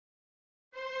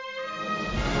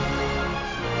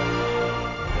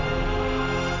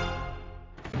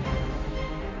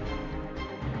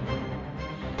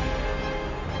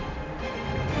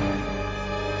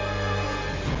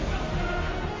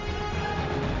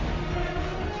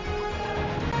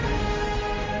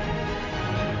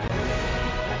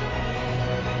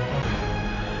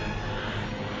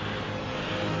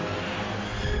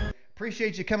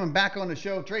Appreciate you coming back on the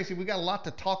show, Tracy. We got a lot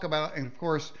to talk about, and of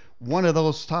course, one of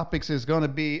those topics is going to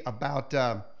be about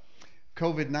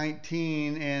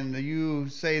COVID-19. And you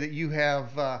say that you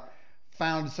have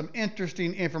found some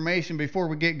interesting information. Before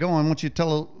we get going, why don't you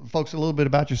tell folks a little bit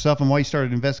about yourself and why you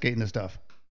started investigating this stuff?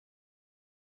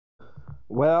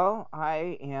 Well,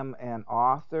 I am an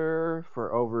author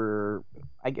for over,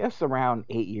 I guess, around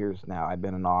 8 years now. I've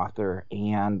been an author,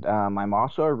 and I'm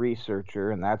also a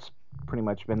researcher, and that's pretty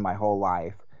much been my whole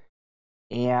life.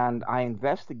 And I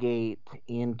investigate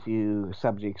into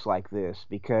subjects like this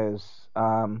because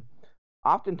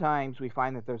oftentimes we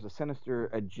find that there's a sinister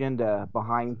agenda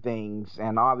behind things,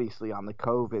 and obviously on the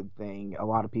COVID thing, a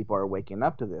lot of people are waking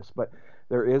up to this, but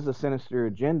there is a sinister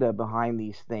agenda behind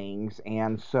these things.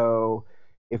 And so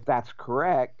if that's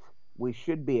correct, we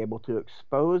should be able to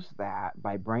expose that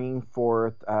by bringing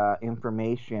forth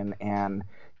information and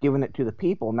giving it to the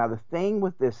people. Now the thing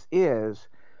with this is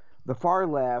the far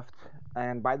left,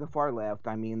 and by the far left,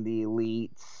 I mean the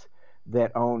elites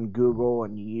that own Google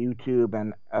and YouTube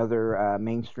and other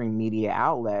mainstream media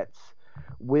outlets,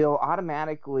 will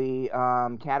automatically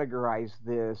categorize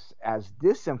this as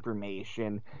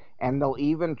disinformation, and they'll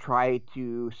even try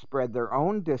to spread their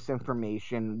own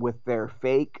disinformation with their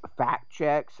fake fact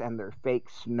checks and their fake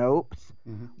Snopes,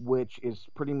 Hmm. which is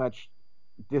pretty much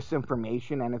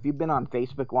disinformation. And if you've been on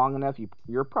Facebook long enough,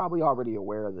 you're probably already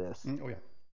aware of this. Oh yeah.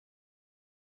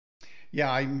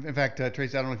 Yeah, in fact,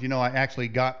 Tracy, I don't know if you know, I actually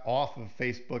got off of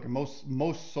Facebook and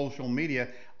most social media.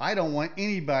 I don't want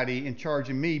anybody in charge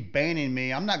of me banning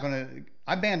me. I'm not going to.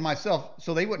 I banned myself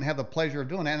so they wouldn't have the pleasure of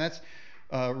doing that. And that's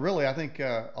really, I think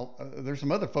there's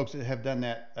some other folks that have done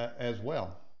that as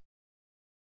well.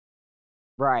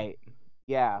 Right.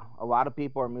 Yeah, a lot of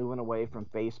people are moving away from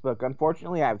Facebook.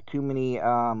 Unfortunately, I have too many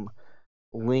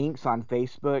links on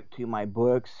Facebook to my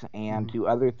books and Hmm. to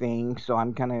other things, so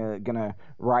I'm kind of gonna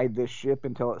ride this ship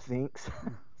until it sinks.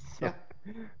 Yeah,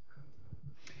 So,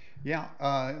 yeah.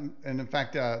 And in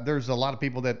fact, there's a lot of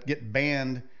people that get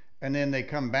banned and then they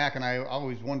come back, and I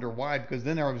always wonder why, because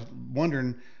then I was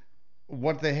wondering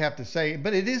what they have to say.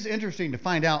 But it is interesting to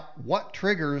find out what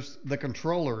triggers the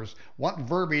controllers, what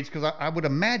verbiage, because I would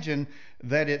imagine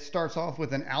that it starts off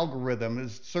with an algorithm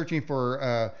is searching for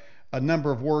a number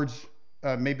of words,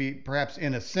 maybe perhaps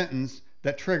in a sentence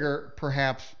that trigger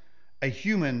perhaps a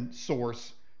human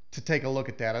source to take a look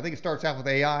at that. I think it starts out with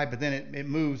AI, but then it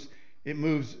moves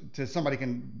to somebody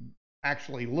can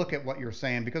actually look at what you're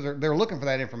saying because they're looking for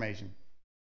that information.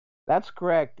 that's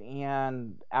correct.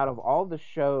 And out of all the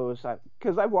shows,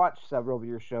 because I've watched several of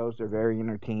your shows, they're very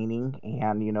entertaining,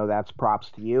 and that's props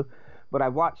to you. But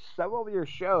I've watched several of your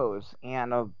shows,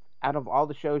 and out of all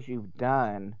the shows you've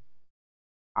done,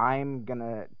 I'm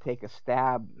gonna take a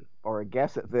stab or a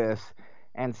guess at this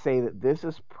and say that this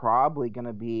is probably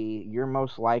gonna be your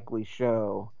most likely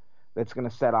show that's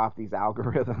gonna set off these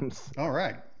algorithms. All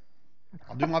right,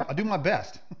 I'll do my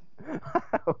best.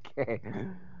 Okay.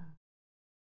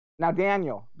 Now,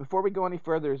 Daniel, before we go any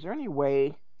further, is there any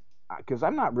way, because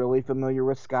I'm not really familiar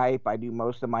with Skype, I do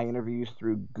most of my interviews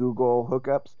through Google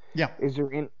hookups. Yeah. Is there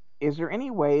in is there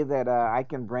any way that I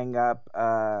can bring up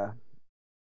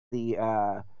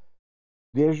the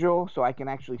visual so I can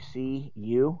actually see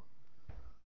you?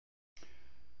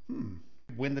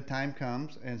 When the time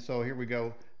comes. And so here we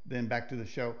go. Then back to the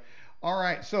show. All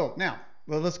right. So now,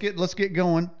 well, let's get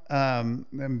going.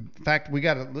 In fact,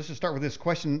 let's just start with this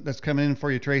question that's coming in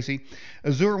for you, Tracy.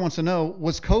 Azur wants to know: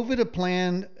 Was COVID a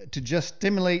plan to just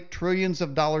stimulate trillions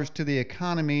of dollars to the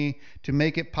economy to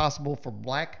make it possible for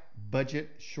black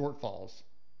budget shortfalls?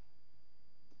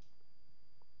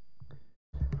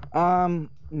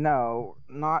 No,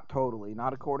 not totally,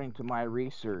 not according to my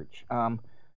research.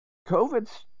 COVID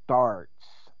starts.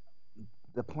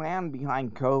 The plan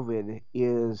behind COVID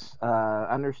is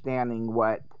understanding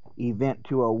what Event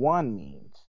 201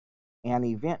 means. And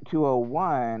Event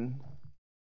 201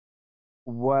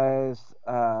 was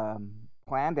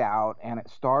planned out, and it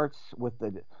starts with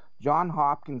the John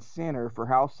Hopkins Center for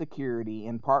Health Security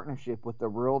in partnership with the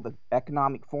World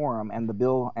Economic Forum and the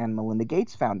Bill and Melinda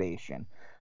Gates Foundation.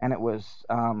 And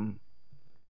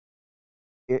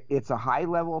it's a high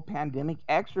level pandemic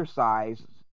exercise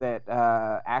that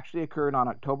actually occurred on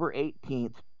October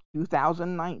 18th,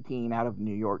 2019, out of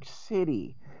New York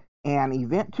City. And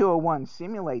Event 201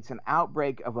 simulates an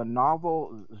outbreak of a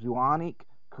novel zoonotic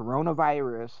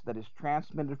coronavirus that is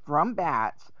transmitted from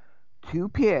bats to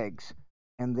pigs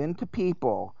and then to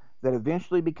people, that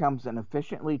eventually becomes an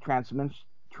efficiently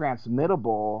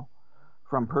transmittable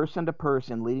from person to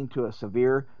person, leading to a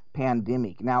severe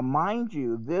pandemic. Now, mind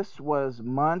you, this was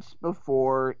months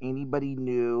before anybody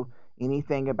knew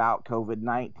anything about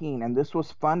COVID-19. And this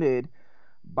was funded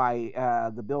by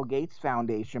the Bill Gates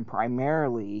Foundation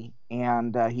primarily,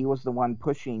 and he was the one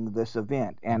pushing this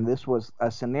event. And this was a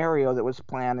scenario that was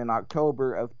planned in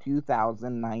October of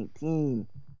 2019.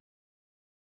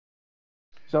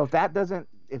 So if that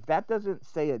doesn't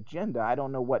say agenda, I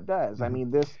don't know what does. I Mhm.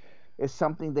 mean, this is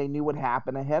something they knew would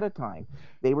happen ahead of time.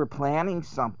 They were planning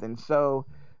something. So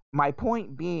my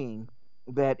point being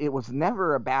that it was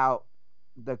never about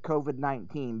the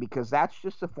COVID-19 because that's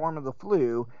just a form of the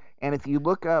flu. And if you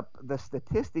look up the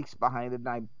statistics behind it,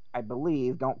 and I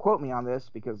believe, don't quote me on this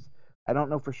because I don't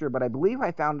know for sure, but I believe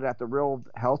I found it at the World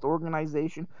Health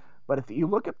Organization. But if you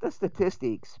look at the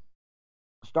statistics,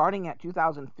 starting at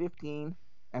 2015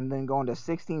 and then going to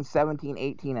 16, 17,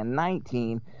 18, and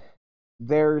 19,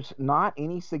 there's not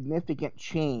any significant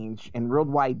change in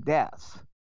worldwide deaths.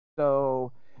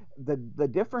 So the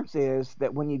difference is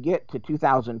that when you get to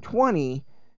 2020,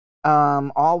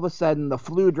 all of a sudden the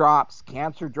flu drops,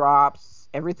 cancer drops,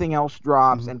 everything else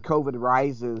drops, Mhm. and COVID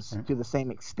rises Right. to the same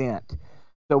extent.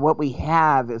 So what we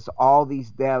have is all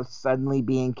these deaths suddenly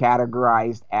being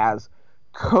categorized as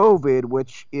COVID,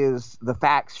 which is the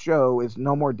facts show is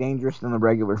no more dangerous than the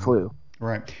regular Mhm. flu.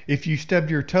 Right. If you stubbed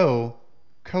your toe,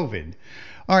 COVID.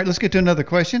 All right, let's get to another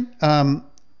question.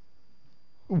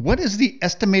 What is the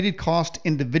estimated cost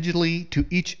individually to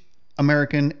each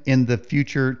American in the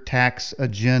future tax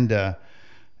agenda?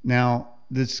 Now,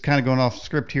 this is kind of going off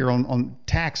script here on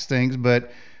tax things,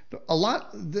 but the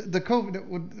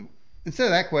COVID. Instead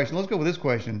of that question, let's go with this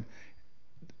question.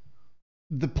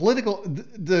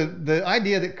 The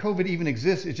idea that COVID even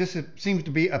exists, it just seems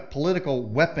to be a political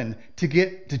weapon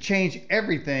to change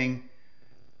everything,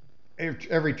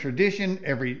 every tradition,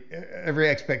 every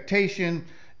expectation,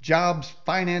 jobs,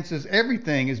 finances,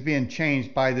 everything is being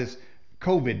changed by this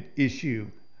COVID issue.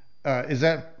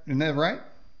 Isn't that right?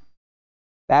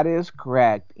 That is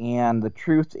correct. And the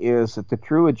truth is that the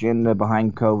true agenda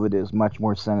behind COVID is much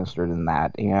more sinister than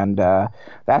that. And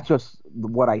that's just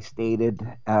what I stated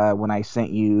when I sent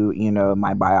you,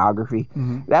 my biography.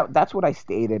 Mm-hmm. That's what I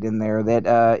stated in there.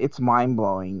 That it's mind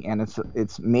blowing, and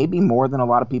it's maybe more than a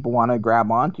lot of people want to grab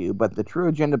onto. But the true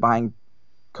agenda behind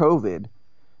COVID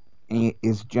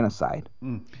is genocide.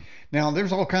 Mm. Now,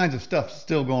 there's all kinds of stuff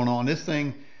still going on. This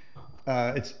thing,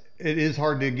 it is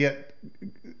hard to get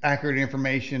accurate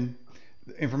information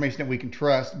that we can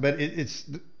trust, but it's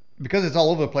because it's all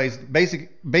over the place. Basic.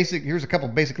 Here's a couple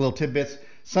basic little tidbits.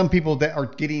 Some people that are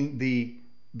getting the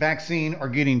vaccine are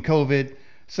getting COVID.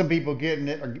 Some people getting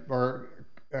it are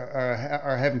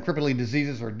having crippling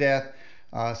diseases or death.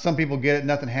 Some people get it,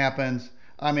 nothing happens.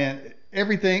 I mean,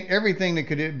 everything that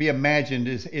could be imagined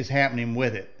is happening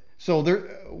with it. So there,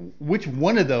 which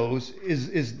one of those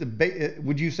is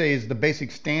would you say is the basic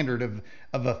standard of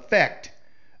effect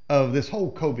of this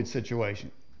whole COVID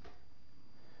situation?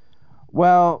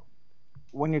 Well,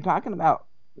 when you're talking about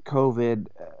COVID,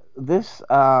 this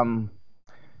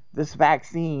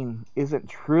vaccine isn't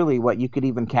truly what you could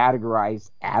even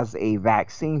categorize as a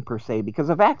vaccine per se, because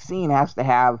a vaccine has to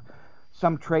have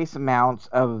some trace amounts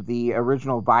of the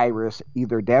original virus,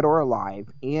 either dead or alive,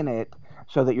 in it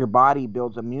so that your body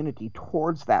builds immunity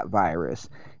towards that virus.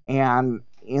 And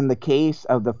in the case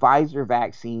of the Pfizer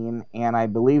vaccine, and I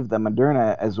believe the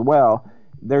Moderna as well,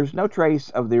 there's no trace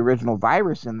of the original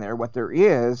virus in there. What there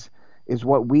is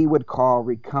what we would call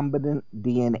recombinant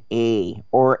DNA,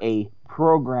 or a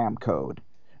program code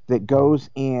that goes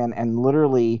in and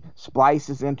literally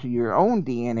splices into your own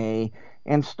DNA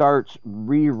and starts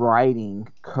rewriting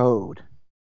code.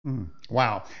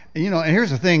 Wow. And here's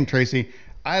the thing, Tracy.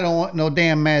 I don't want no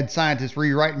damn mad scientist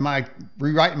rewriting my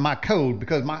code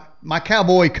because my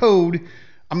cowboy code.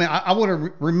 I mean, I want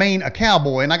to remain a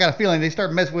cowboy, and I got a feeling they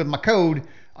start messing with my code.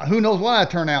 Who knows what I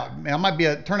turn out? I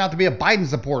might turn out to be a Biden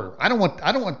supporter. I don't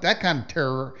want that kind of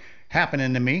terror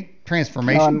happening to me. No,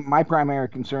 Transformation. and my primary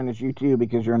concern is you too,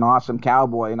 because you're an awesome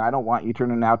cowboy, and I don't want you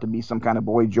turning out to be some kind of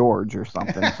boy George or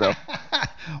something. So,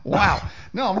 Wow.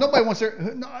 No, nobody wants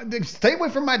to. No, stay away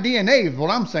from my DNA is what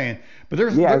I'm saying. But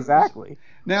yeah, exactly.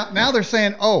 now they're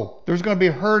saying, oh, there's going to be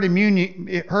herd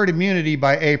immunity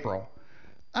by April.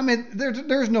 I mean,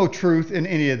 there's no truth in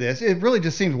any of this. It really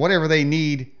just seems whatever they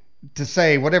need to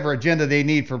say, whatever agenda they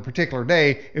need for a particular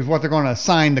day, is what they're going to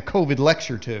assign the COVID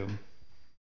lecture to.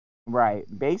 Right.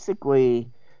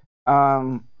 Basically,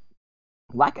 um,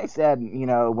 like I said,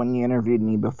 when you interviewed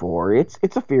me before, it's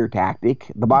a fear tactic.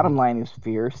 The Mm-hmm. bottom line is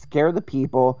fear. Scare the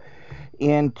people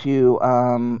into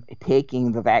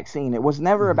taking the vaccine. It was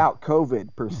never Mm-hmm. about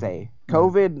COVID per se. Mm-hmm.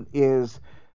 COVID is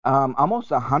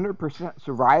almost 100%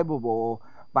 survivable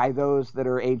by those that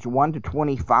are age 1 to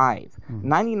 25.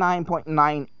 Mm-hmm.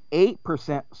 99.9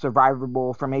 8%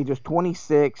 survivable from ages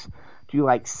 26 to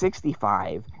like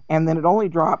 65, and then it only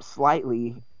drops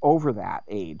slightly over that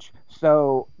age.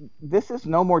 So this is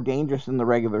no more dangerous than the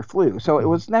regular flu. So it Mm-hmm.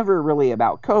 was never really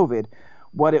about COVID.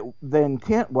 What it the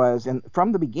intent was, and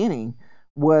from the beginning,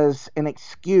 was an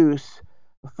excuse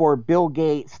for Bill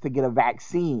Gates to get a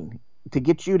vaccine, to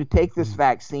get you to take this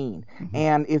vaccine. Mm-hmm.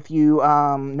 And if you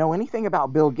know anything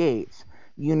about Bill Gates,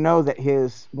 you know that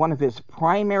his one of his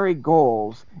primary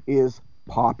goals is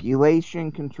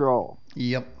population control.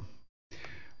 Yep.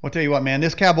 I'll tell you what, man,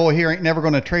 this cowboy here ain't never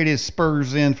going to trade his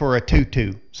spurs in for a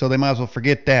tutu, so they might as well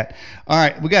forget that. All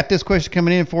right, we got this question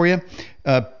coming in for you.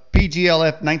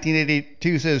 PGLF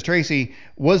 1982 says, Tracy,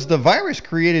 was the virus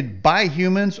created by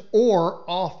humans or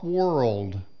off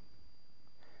world?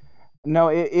 No,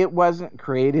 it wasn't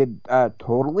created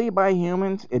totally by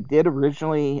humans. It did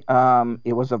originally.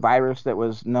 It was a virus that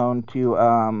was known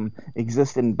to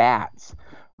exist in bats.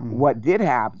 Mm, What did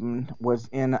happen was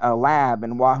in a lab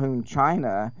in Wuhan,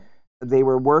 China, they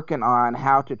were working on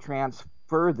how to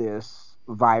transfer this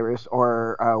virus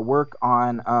or work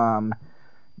on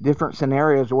different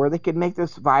scenarios where they could make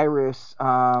this virus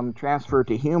transfer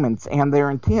to humans. And their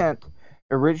intent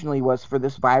originally was for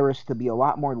this virus to be a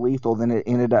lot more lethal than it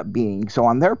ended up being. So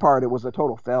on their part, it was a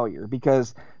total failure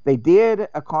because they did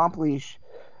accomplish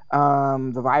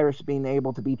the virus being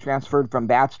able to be transferred from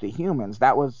bats to humans.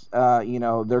 That was,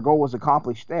 their goal was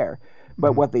accomplished there.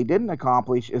 But mm, what they didn't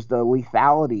accomplish is the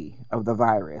lethality of the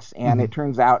virus. And mm. it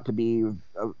turns out to be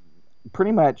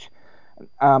pretty much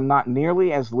not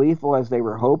nearly as lethal as they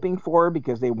were hoping for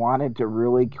because they wanted to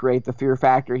really create the fear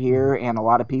factor here. And a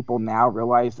lot of people now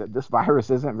realize that this virus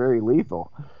isn't very lethal.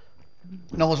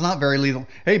 No, it's not very lethal.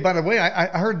 Hey, by the way, I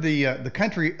heard the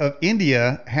country of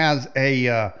India has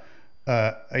a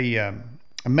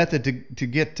method to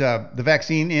get the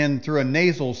vaccine in through a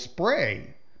nasal spray.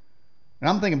 And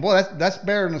I'm thinking, boy, that's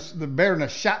better than a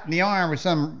shot in the arm with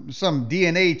some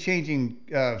DNA changing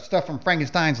stuff from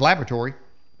Frankenstein's laboratory.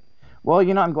 Well,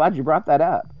 I'm glad you brought that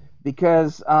up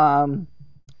because,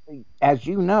 as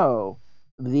you know,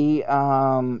 the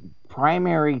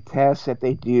primary test that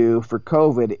they do for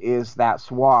COVID is that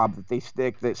swab that they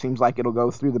stick that seems like it'll go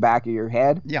through the back of your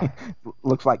head. Yeah,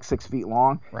 Looks like 6 feet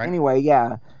long. right. Anyway,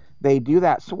 yeah, they do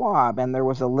that swab, and there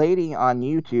was a lady on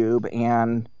YouTube,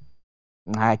 and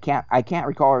I can't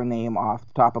recall her name off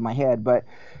the top of my head, but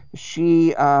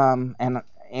she and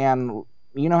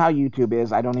you know how YouTube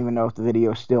is. I don't even know if the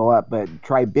video is still up, but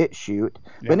try BitChute.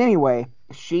 But Yep. anyway,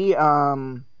 she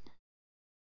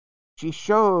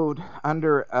showed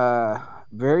under a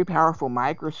very powerful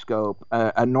microscope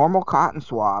a normal cotton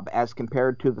swab as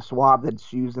compared to the swab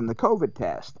that's used in the COVID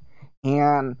test.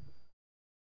 And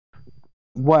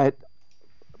what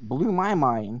blew my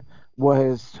mind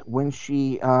was when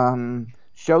she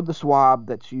showed the swab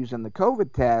that's used in the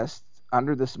COVID test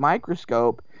under this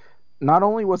microscope. Not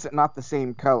only was it not the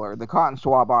same color, the cotton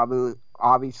swab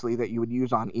obviously that you would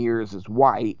use on ears is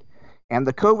white, and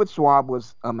the COVID swab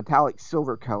was a metallic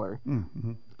silver color.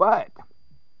 Mm-hmm. But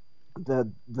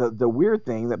the weird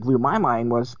thing that blew my mind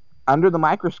was under the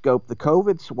microscope, the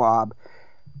COVID swab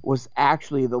was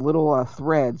actually the little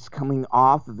threads coming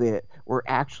off of it were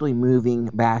actually moving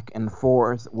back and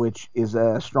forth, which is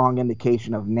a strong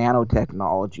indication of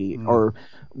nanotechnology or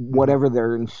Mm-hmm. whatever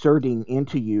they're inserting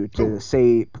into you Oh, to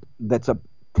say that's a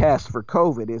test for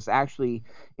COVID is actually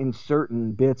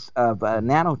inserting bits of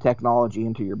nanotechnology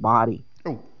into your body.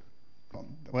 oh.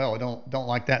 Well, I don't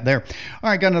like that there. All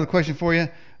right, got another question for you.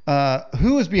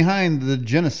 Who is behind the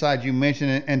genocide you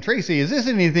mentioned? And Tracy, is this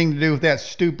anything to do with that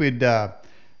stupid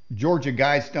Georgia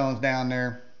Guidestones down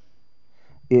there?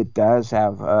 It does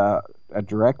have a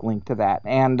direct link to that,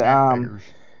 That figures.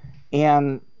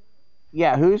 and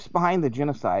yeah, who's behind the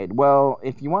genocide? Well,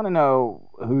 if you want to know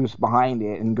who's behind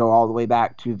it and go all the way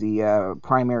back to the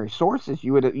primary sources,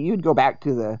 you'd go back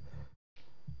to the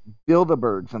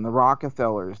Bilderbergs and the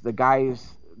Rockefellers, the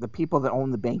guys, the people that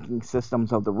own the banking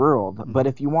systems of the world. But Mm-hmm.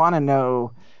 if you want to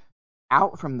know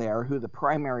out from there who the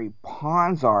primary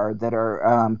pawns are that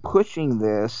are pushing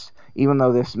this, even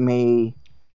though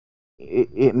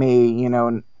it may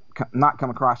not come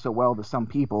across so well to some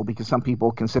people because some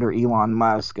people consider Elon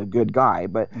Musk a good guy,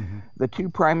 but Mm-hmm. the two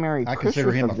primary I consider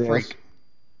pushers him a of this freak.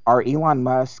 are Elon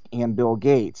Musk and Bill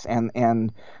Gates,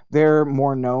 and they're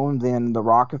more known than the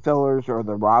Rockefellers or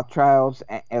the Rothschilds.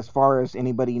 As far as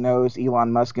anybody knows,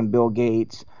 Elon Musk and Bill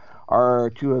Gates are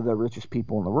two of the richest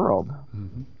people in the world.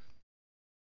 Mm-hmm.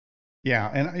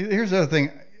 Yeah, and here's the other thing.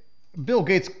 Bill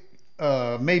Gates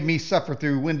made me suffer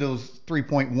through Windows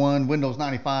 3.1, Windows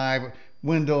 95,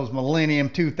 Windows Millennium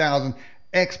 2000,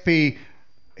 XP.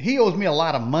 He owes me a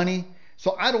lot of money.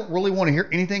 So I don't really want to hear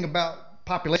anything about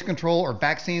population control or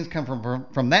vaccines come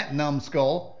from that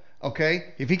numbskull.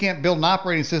 Okay, if he can't build an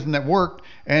operating system that worked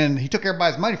and he took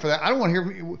everybody's money for that, I don't want to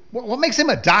hear what makes him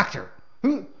a doctor.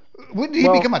 Who? When did he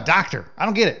Well, become a doctor? I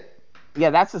don't get it.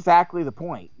 yeah, that's exactly the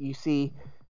point. You see,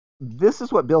 this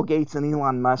is what Bill Gates and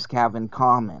Elon Musk have in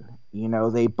common. You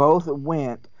know, they both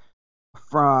went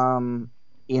from,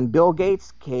 in Bill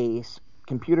Gates' case,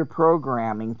 computer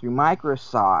programming through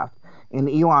Microsoft. In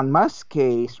Elon Musk's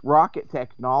case, rocket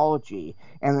technology.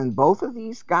 And then both of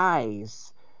these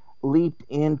guys leaped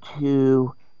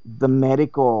into the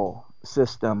medical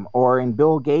system, or in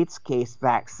Bill Gates' case,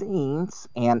 vaccines,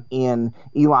 and in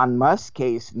Elon Musk's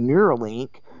case,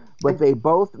 Neuralink. But Oh, they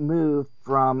both moved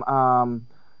from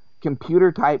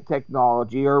computer type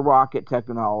technology or rocket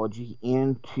technology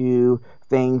into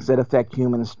things that affect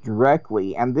humans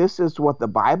directly. And this is what the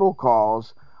Bible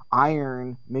calls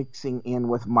iron mixing in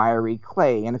with miry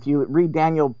clay. And if you read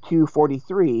Daniel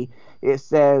 2:43, it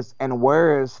says, "And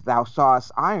whereas thou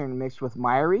sawest iron mixed with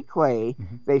miry clay,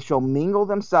 mm-hmm. they shall mingle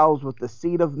themselves with the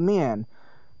seed of men,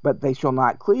 but they shall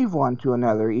not cleave one to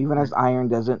another, even Right. as iron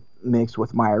doesn't mix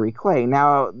with miry clay."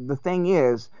 Now, the thing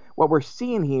is, what we're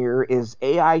seeing here is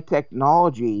AI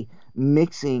technology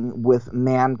mixing with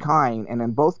mankind. And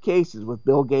in both cases, with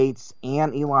Bill Gates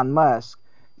and Elon Musk,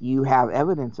 you have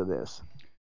evidence of this.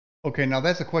 Okay, now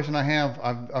that's a question I have.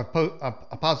 I've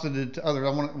posited it to others.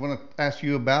 I want to ask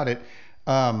you about it.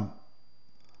 Um,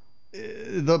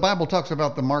 the Bible talks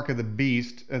about the mark of the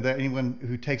beast, that anyone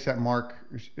who takes that mark,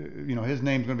 his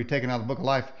name's going to be taken out of the book of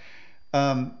life.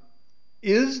 Um,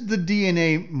 is the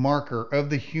DNA marker of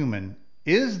the human,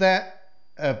 is that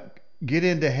a get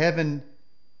into heaven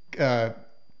uh,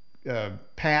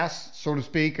 pass, so to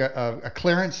speak, a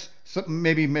clearance,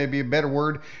 maybe a better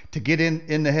word, to get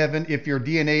into heaven if your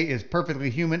DNA is perfectly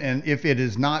human, and if it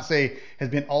is not, say, has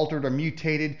been altered or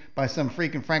mutated by some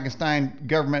freaking Frankenstein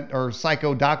government or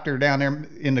psycho doctor down there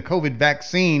in the COVID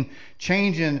vaccine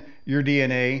changing your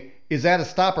DNA. Is that a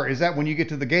stopper? Is that when you get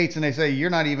to the gates and they say you're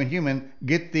not even human,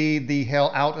 get the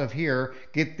hell out of here,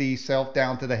 get the self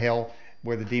down to the hell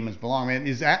where the demons belong? Man,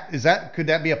 is that could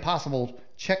that be a possible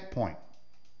checkpoint?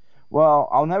 Well,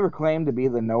 I'll never claim to be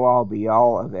the know all be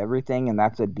all of everything, and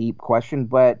that's a deep question,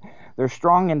 but there's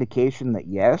strong indication that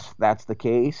yes, that's the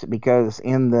case, because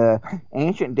in the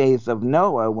ancient days of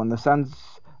Noah, when the sons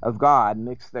of God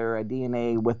mixed their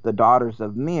DNA with the daughters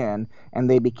of men and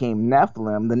they became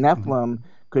Nephilim, the Mm-hmm. Nephilim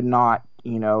could not,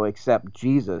 accept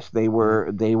Jesus. They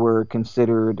Mm-hmm. were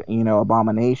considered,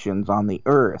 abominations on the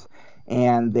earth,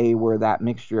 and they were that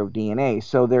mixture of DNA.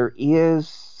 So there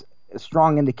is a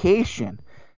strong indication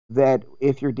that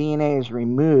if your DNA is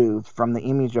removed from the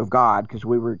image of God, because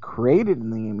we were created in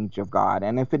the image of God,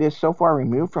 and if it is so far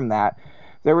removed from that,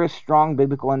 there is strong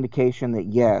biblical indication that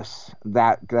yes,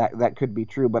 that could be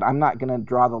true. But I'm not going to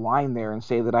draw the line there and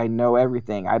say that I know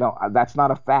everything. I don't. That's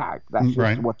not a fact. That's just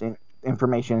Right. what the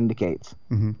information indicates.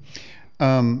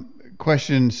 Mm-hmm.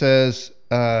 Question says,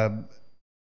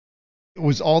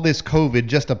 was all this COVID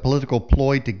just a political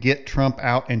ploy to get Trump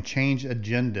out and change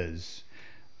agendas?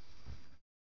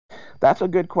 That's a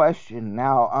good question.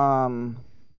 Now,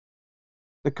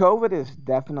 the COVID is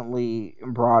definitely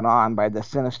brought on by the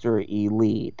sinister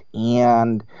elite,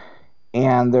 and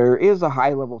there is a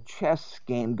high level chess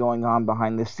game going on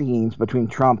behind the scenes between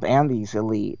Trump and these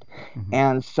elite. Mm-hmm.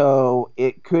 And so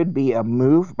it could be a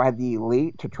move by the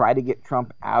elite to try to get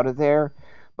Trump out of there.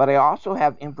 But I also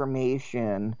have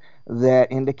information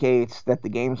that indicates that the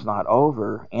game's not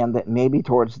over, and that maybe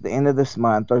towards the end of this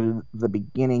month or the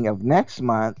beginning of next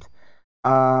month,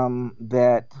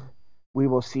 that we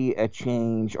will see a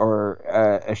change or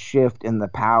a shift in the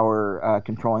power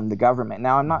controlling the government.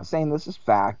 Now, I'm Mm-hmm. not saying this is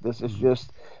fact. This is Mm-hmm.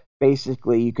 just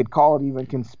basically, you could call it even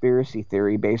conspiracy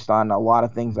theory based on a lot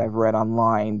of things I've read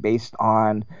online, based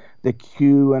on the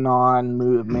QAnon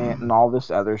movement and all this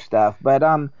other stuff. But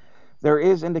there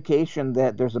is indication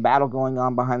that there's a battle going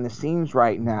on behind the scenes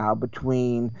right now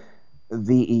between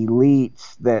the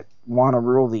elites that want to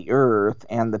rule the earth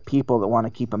and the people that want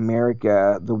to keep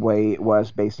America the way it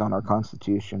was based on our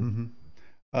Constitution.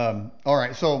 Mm-hmm. All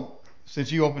right. So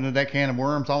since you opened that can of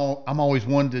worms, I'm always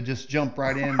one to just jump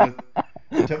right in with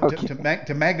Okay.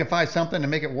 to magnify something and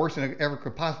make it worse than it ever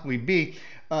could possibly be.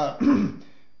 Uh,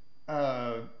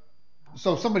 uh,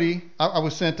 so I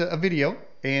was sent a video,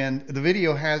 and the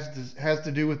video has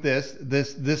to do with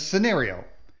this scenario.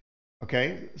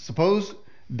 Okay, suppose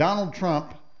Donald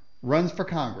Trump runs for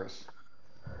Congress.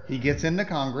 He gets into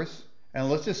Congress, and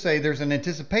let's just say there's an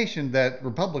anticipation that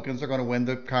Republicans are going to win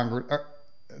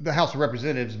the House of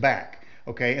Representatives back.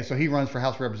 Okay, and so he runs for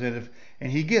House of Representatives,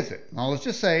 and he gets it. Now let's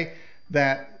just say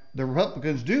that the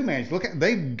Republicans do manage. Look,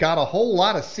 they've got a whole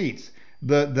lot of seats.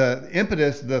 The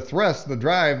impetus, the thrust, the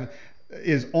drive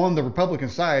is on the Republican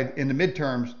side in the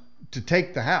midterms to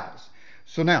take the House.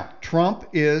 So now Trump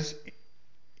is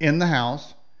in the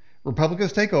House.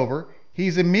 Republicans take over.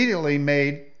 He's immediately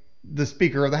made the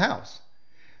Speaker of the House.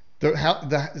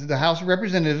 The House of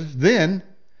Representatives then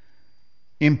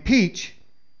impeach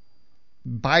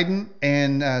Biden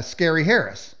and Scary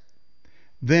Harris.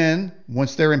 Then,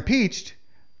 once they're impeached,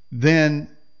 then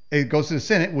it goes to the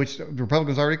Senate, which the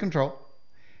Republicans already control,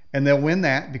 and they'll win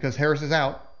that because Harris is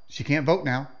out. She can't vote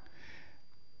now.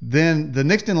 Then the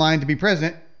next in line to be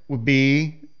president would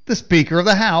be the Speaker of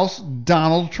the House,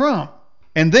 Donald Trump.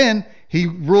 And then he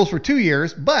rules for 2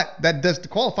 years, but that does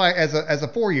qualify as a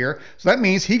 4 year. So that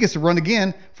means he gets to run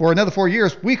again for another 4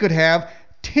 years. We could have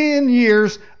 10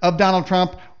 years of Donald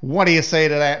Trump. What do you say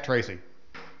to that, Tracy?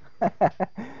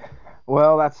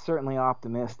 Well, that's certainly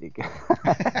optimistic.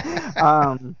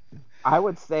 um, I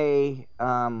would say,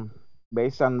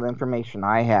 based on the information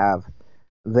I have,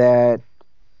 that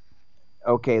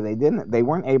okay, they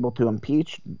weren't able to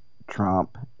impeach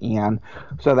Trump, and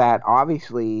so that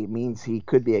obviously means he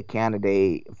could be a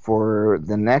candidate for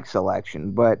the next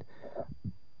election. But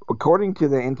according to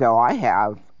the intel I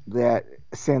have, that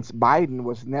since Biden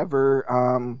was never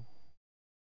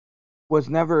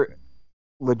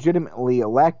legitimately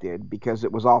elected because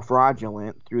it was all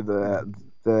fraudulent through Mm-hmm.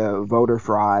 the voter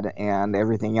fraud and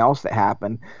everything else that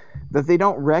happened, that they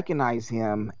don't recognize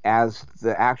him as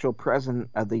the actual president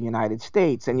of the United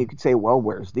States. And you could say, well,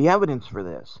 where's the evidence for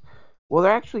this? Well,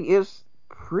 there actually is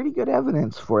pretty good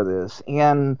evidence for this,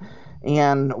 and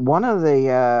one of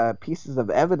the pieces of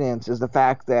evidence is the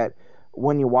fact that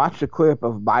when you watch a clip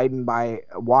of Biden by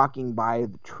walking by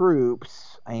the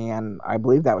troops, and I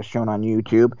believe that was shown on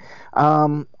YouTube,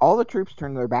 all the troops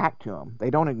turn their back to him. They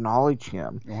don't acknowledge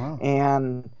him. Wow.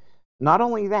 And not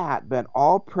only that, but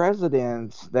all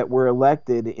presidents that were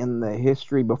elected in the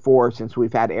history before, since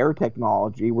we've had air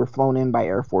technology, were flown in by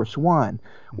Air Force One.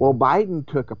 Well, Mm-hmm. Biden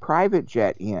took a private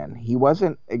jet in. He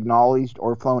wasn't acknowledged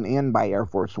or flown in by Air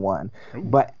Force One, Ooh.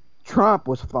 but Trump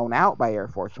was flown out by Air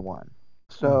Force One.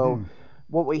 So Mm-hmm.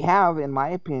 what we have, in my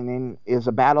opinion, is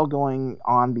a battle going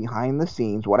on behind the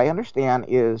scenes. What I understand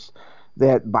is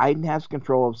that Biden has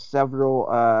control of several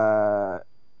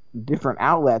different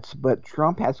outlets, but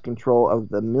Trump has control of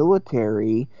the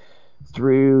military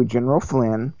through General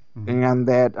Flynn, Mm-hmm. and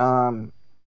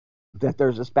that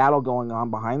there's this battle going on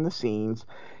behind the scenes.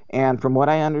 And from what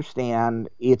I understand,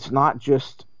 it's not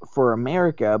just for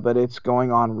America, but it's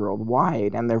going on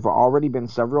worldwide. And there have already been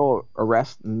several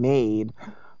arrests made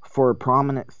for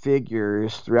prominent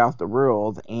figures throughout the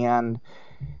world. And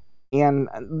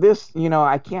this,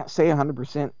 I can't say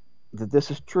 100% that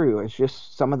this is true. It's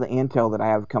just some of the intel that I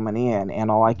have coming in, and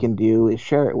all I Mm-hmm. can do is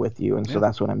share it with you. And so Yeah.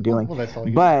 that's what I'm Well, doing. well, that's all you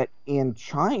can do. But in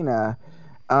China,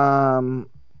 um,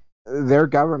 their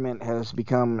government has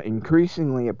become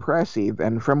increasingly oppressive.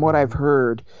 And from what I've Mm-hmm.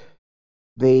 heard,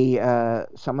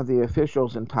 some of the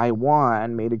officials in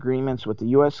Taiwan made agreements with the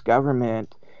U.S.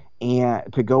 government and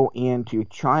to go into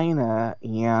China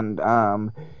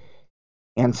and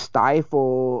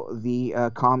stifle the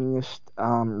communist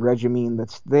regime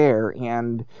that's there.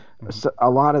 And Mm-hmm. so a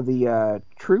lot of the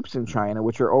troops in China,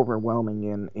 which are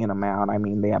overwhelming in amount, I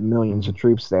mean, they have millions Mm-hmm. of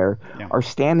troops there, Yeah. are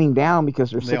standing down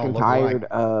because they're They sick all and look alike. tired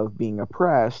of being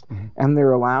oppressed, Mm-hmm. and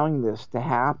they're allowing this to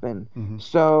happen. Mm-hmm.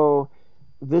 So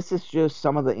this is just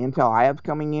some of the intel I have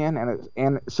coming in,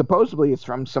 and supposedly it's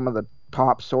from some of the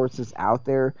top sources out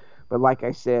there. But like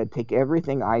I said, take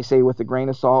everything I say with a grain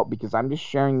of salt because I'm just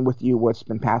sharing with you what's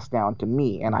been passed down to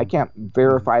me, and I Mm-hmm. can't Mm-hmm.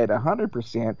 verify it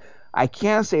 100%. I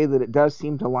can say that it does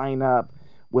seem to line up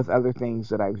with other things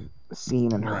that I've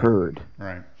seen and Right. heard.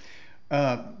 Right.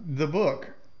 The book,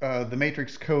 The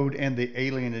Matrix Code and the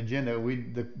Alien Agenda.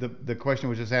 The question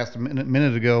was just asked a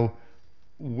minute ago.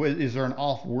 Is there an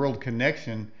off-world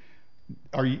connection?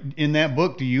 Are you in that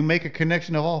book? Do you make a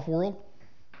connection of off-world?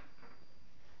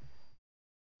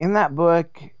 In that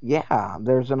book, yeah,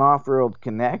 there's an off-world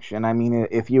connection. I mean,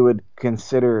 if you would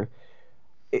consider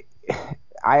it,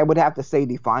 I would have to say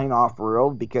define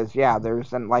off-world because yeah,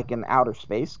 there's like an outer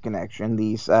space connection.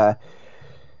 These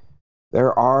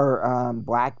There are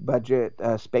black budget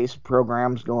space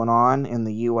programs going on in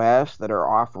the U.S. that are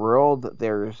off world.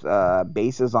 There's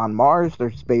bases on Mars,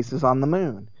 there's bases on the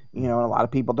moon. And a lot of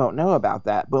people don't know about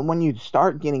that. But when you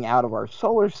start getting out of our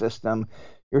solar system,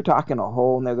 you're talking a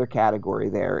whole nother category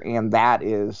there. And that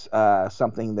is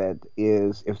something that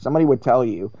is, if somebody would tell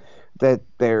you that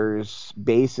there's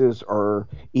bases or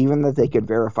even that they could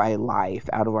verify life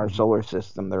out of our Mm-hmm. solar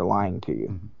system, they're lying to you.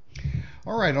 Mm-hmm.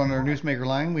 All right, on our newsmaker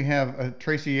line, we have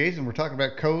Tracy Yates, and we're talking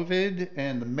about COVID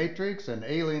and the Matrix and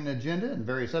alien agenda and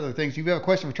various other things. If you have a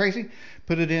question for Tracy,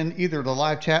 put it in either the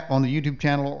live chat on the YouTube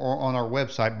channel or on our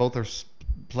website. Both are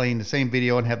playing the same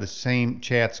video and have the same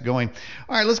chats going.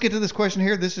 All right, let's get to this question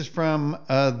here. This is from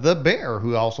the Bear,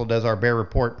 who also does our Bear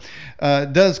Report.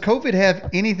 Does COVID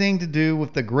have anything to do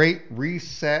with the Great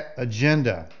Reset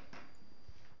agenda?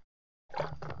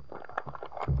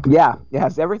 Yeah, it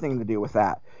has everything to do with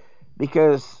that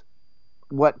because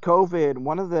what COVID,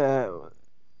 one of the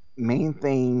main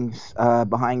things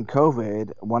behind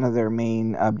COVID, one of their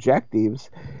main objectives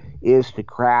is to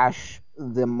crash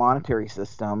the monetary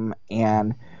system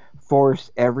and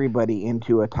force everybody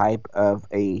into a type of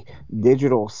a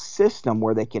digital system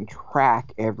where they can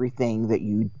track everything that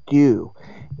you do.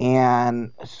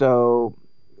 And so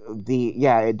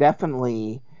it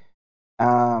definitely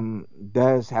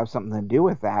does have something to do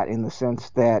with that in the sense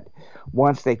that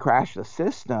once they crash the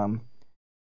system,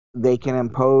 they can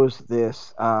impose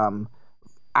this.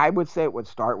 I would say it would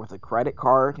start with a credit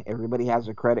card. Everybody has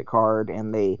a credit card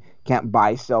and they can't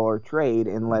buy, sell, or trade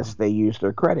unless Mm-hmm. they use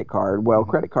their credit card. Well, Mm-hmm.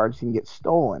 credit cards can get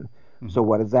stolen. Mm-hmm. So,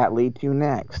 what does that lead to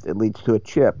next? It leads to a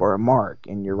chip or a mark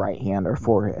in your right hand or Mm-hmm.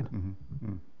 forehead.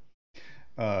 Mm-hmm.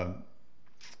 Uh,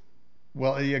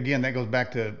 well, again, that goes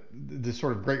back to this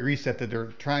sort of great reset that they're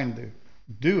trying to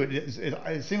do. It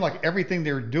seems like everything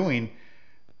they're doing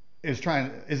is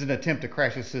an attempt to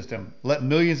crash the system. Let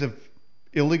millions of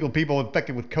illegal people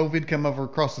infected with COVID come over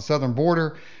across the southern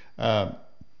border. Uh,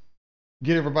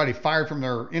 get everybody fired from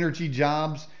their energy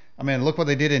jobs. I mean, look what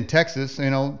they did in Texas. You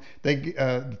know, they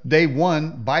day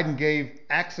one, Biden gave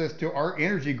access to our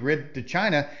energy grid to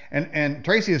China, and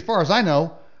Tracy, as far as I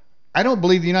know, I don't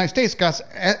believe the United States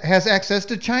has access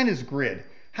to China's grid.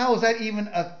 How is that even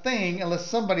a thing unless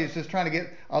somebody is just trying to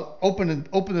get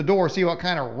open the door, see what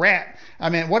kind of rat? I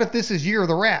mean, what if this is year of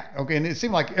the rat? Okay, and it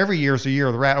seemed like every year is a year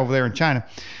of the rat over there in China.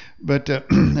 But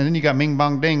and then you got Ming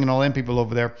Bong Ding and all them people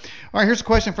over there. All right, here's a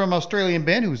question from Australian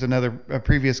Ben, who's another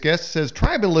previous guest. It says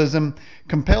tribalism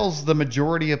compels the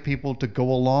majority of people to go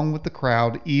along with the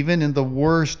crowd, even in the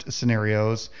worst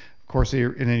scenarios. Of course,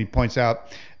 and then he points out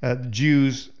the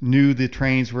Jews knew the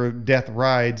trains were death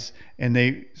rides, and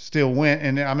they still went.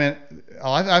 And I mean,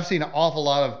 I've seen an awful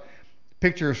lot of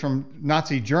pictures from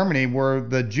Nazi Germany where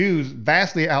the Jews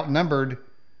vastly outnumbered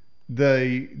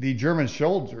the German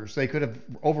soldiers. They could have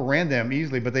overran them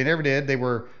easily, but they never did. They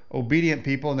were obedient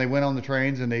people, and they went on the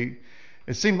trains. And they,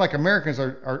 it seemed like Americans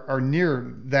are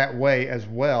near that way as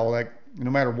well. Like no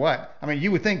matter what, I mean,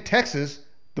 you would think Texas,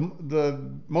 the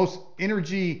most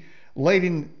energy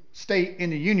laden state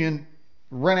in the union,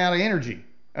 run out of energy.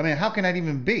 I mean, how can that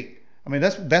even be? I mean,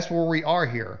 that's where we are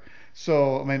here.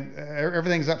 So I mean,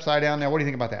 everything's upside down now. What do you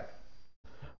think about that?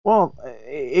 Well,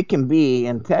 it can be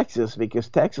in Texas because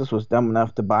Texas was dumb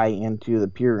enough to buy into the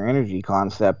pure energy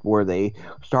concept where they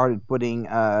started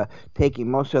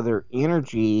taking most of their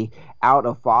energy out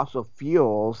of fossil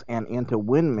fuels and into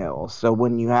windmills. So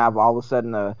when you have all of a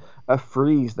sudden a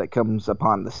freeze that comes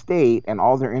upon the state and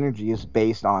all their energy is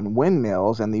based on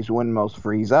windmills and these windmills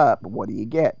freeze up, what do you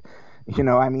get?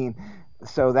 I mean,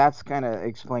 so that's kind of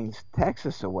explains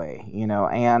Texas away,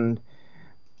 and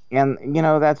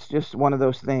that's just one of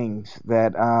those things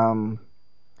that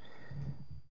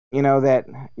that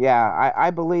yeah,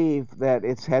 I believe that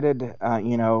it's headed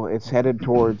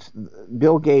towards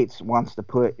Bill Gates wants to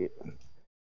put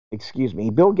excuse me,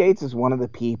 Bill Gates is one of the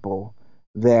people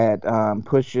that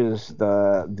pushes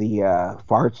the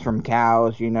farts from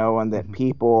cows, and that Mm-hmm.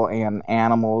 people and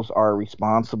animals are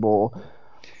responsible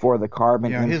for the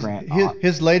carbon Yeah, his imprint his on.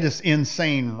 his latest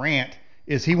insane rant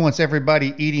is he wants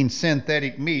everybody eating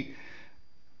synthetic meat.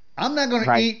 I'm not going to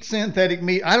Right. eat synthetic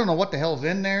meat. I don't know what the hell's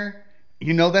in there.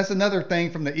 You know, that's another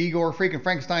thing from the Igor freaking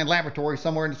Frankenstein laboratory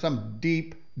somewhere in some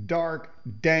deep, dark,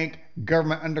 dank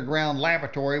government underground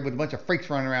laboratory with a bunch of freaks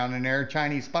running around in there,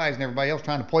 Chinese spies and everybody else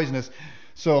trying to poison us.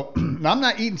 So I'm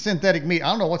not eating synthetic meat. I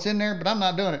don't know what's in there, but I'm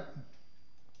not doing it.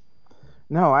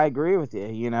 No, I agree with you.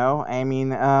 I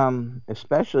mean,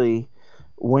 especially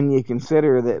when you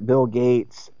consider that Bill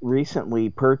Gates recently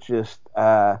purchased,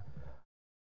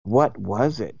 what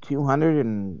was it,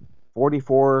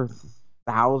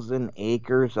 244,000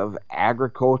 acres of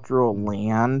agricultural Mm-hmm.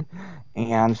 land.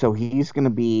 And so he's going to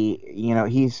be,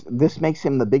 this makes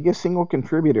him the biggest single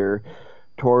contributor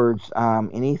towards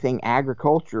anything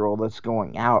agricultural that's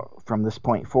going out from this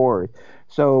point forward.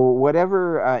 So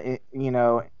whatever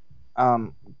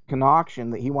um,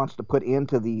 concoction that he wants to put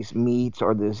into these meats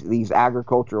or these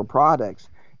agricultural products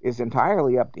is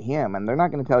entirely up to him, and they're not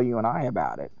going to tell you and I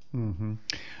about it. Mm-hmm.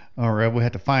 All right, we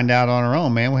have to find out on our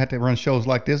own, man. We have to run shows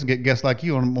like this and get guests like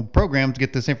you on programs to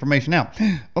get this information out.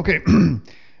 Okay.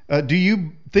 Do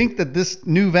you think that this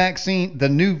new vaccine, the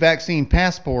new vaccine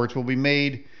passports, will be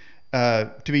made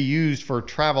to be used for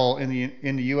travel in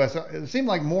the U.S.? It seems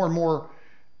like more and more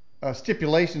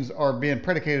stipulations are being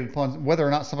predicated upon whether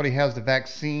or not somebody has the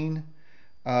vaccine.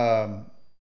 Um,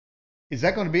 is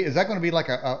that going to be like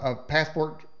a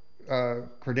passport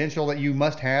credential that you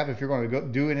must have if you're going to go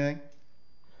do anything?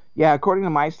 Yeah, according to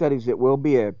my studies, it will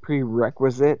be a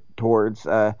prerequisite towards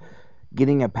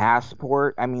getting a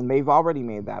passport. I mean, they've already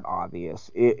made that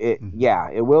obvious. Mm-hmm. Yeah,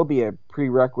 it will be a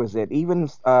prerequisite. Even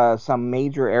some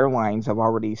major airlines have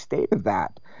already stated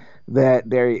that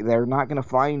they're not going to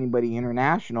fly anybody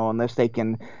international unless they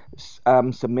can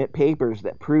submit papers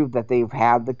that prove that they've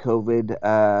had the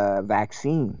COVID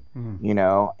vaccine.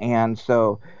 Mm-hmm. And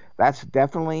so that's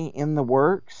definitely in the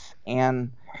works,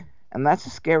 and that's a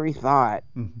scary thought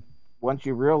Mm-hmm. once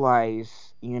you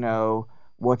realize,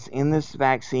 what's in this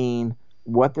vaccine,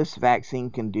 what this vaccine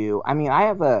can do. I mean, I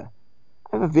have a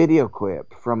video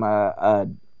clip from a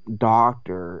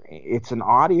doctor. It's an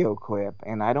audio clip,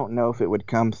 and I don't know if it would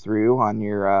come through on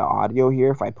your audio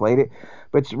here if I played it,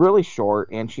 but it's really short,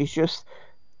 and she's just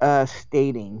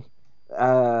stating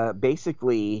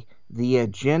basically the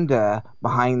agenda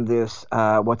behind this,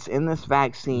 what's in this Mm-hmm.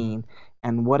 vaccine,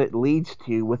 and what it leads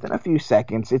to within a few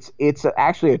seconds. It's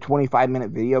actually a 25-minute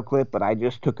video clip, but I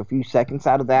just took a few seconds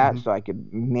out of that Mm-hmm. so I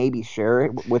could maybe share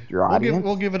it with your We'll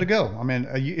audience. give it a go. I mean,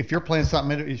 if you're playing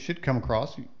something, it should come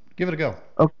across. Give it a go.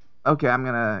 Okay, okay, I'm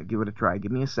gonna give it a try.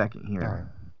 Give me a second All right. here.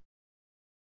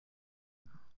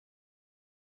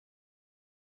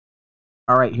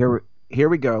 All right, here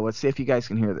we go. Let's see if you guys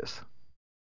can hear this.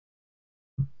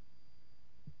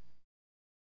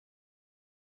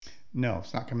 No,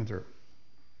 it's not coming through.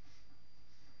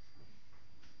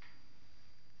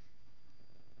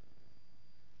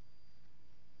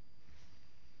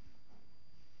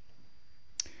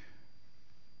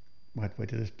 We'll have to wait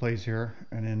till this plays here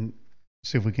and then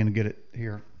see if we can get it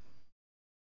here.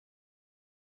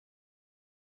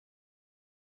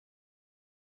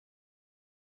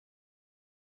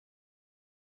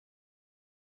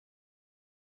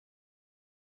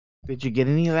 Did you get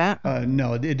any of that?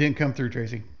 No, it didn't come through,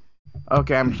 Tracy.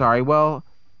 Okay, I'm sorry. Well,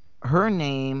 her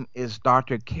name is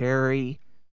Dr. Carrie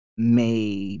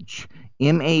Mage,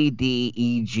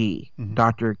 Madeg, Mm-hmm.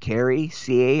 Dr. Carrie,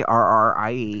 Carrie,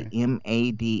 Okay.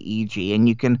 Madeg. And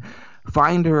you can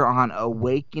find her on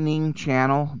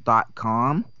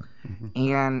awakeningchannel.com. Mm-hmm.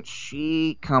 And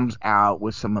she comes out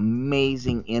with some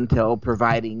amazing intel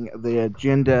providing the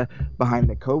agenda behind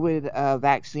the COVID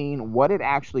vaccine, what it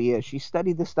actually is. She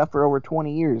studied this stuff for over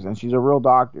 20 years and she's a real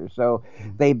doctor. So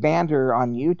Mm-hmm. they banned her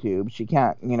on YouTube. She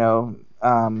can't,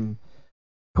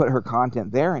 put her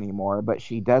content there anymore, but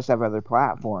she does have other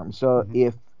platforms. So Mm-hmm.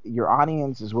 if your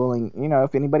audience is willing,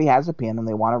 if anybody has a pen and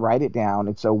they want to write it down,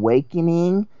 it's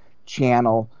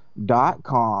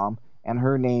awakeningchannel.com, and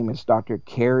her name is Dr.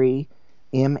 Carrie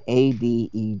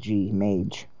Madeg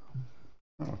Mage.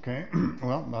 Okay.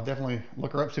 Well, I'll definitely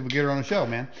look her up, see if we get her on the show,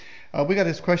 man. We got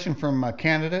this question from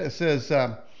Canada. It says,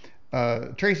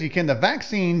 Tracy, can the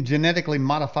vaccine genetically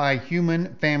modify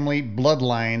human family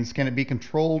bloodlines? Can it be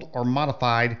controlled or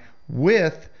modified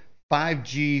with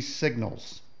 5G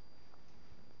signals?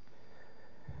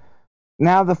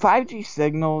 Now the 5G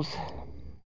signals,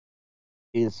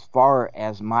 as far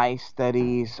as my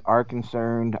studies are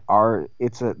concerned, are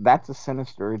it's a that's a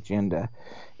sinister agenda.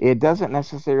 It doesn't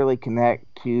necessarily connect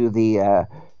to the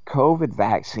COVID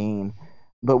vaccine,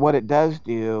 but what it does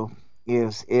do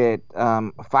is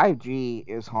 5G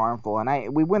is harmful, and I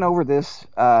we went over this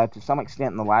to some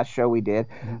extent in the last show we did,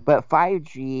 Mm-hmm. but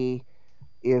 5G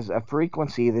is a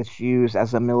frequency that's used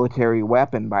as a military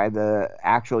weapon by the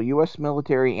actual U.S.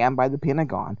 military and by the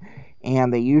Pentagon.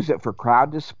 And they use it for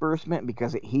crowd dispersement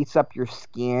because it heats up your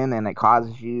skin and it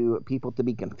causes people to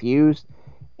be confused.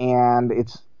 And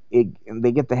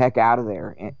they get the heck out of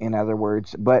there, in other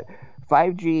words. But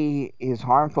 5G is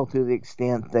harmful to the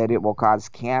extent that it will cause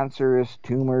cancers,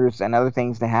 tumors, and other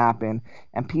things to happen.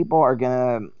 And people are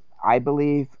going to, I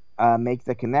believe, make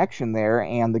the connection there,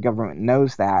 and the government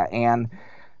knows that. And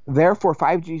therefore,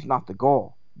 5G is not the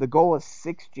goal. The goal is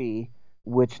 6G,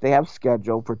 which they have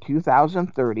scheduled for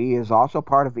 2030, is also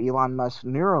part of Elon Musk's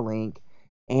Neuralink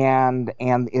and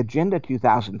Agenda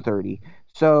 2030.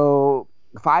 So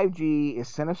 5G is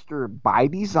sinister by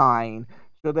design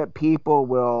so that people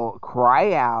will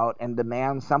cry out and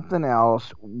demand something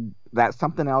else, that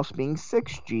something else being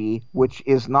 6G, which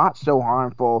is not so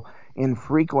harmful in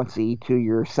frequency to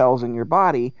your cells in your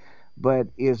body, but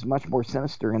is much more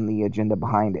sinister in the agenda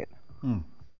behind it. Hmm.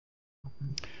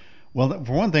 Well,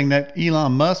 for one thing, that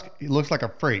Elon Musk he looks like a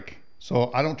freak,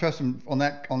 so I don't trust him on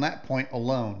that point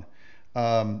alone.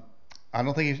 Um, I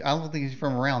don't think he's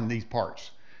from around these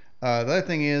parts. The other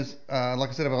thing is, like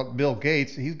I said about Bill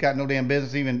Gates, he's got no damn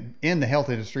business even in the health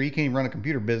industry. He can't even run a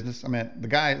computer business. I mean, the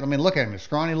guy. I mean, look at him, a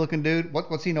scrawny looking dude.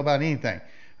 What's he know about anything?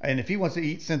 And if he wants to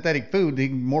eat synthetic food,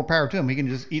 more power to him. He can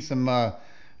just eat some uh,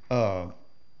 uh,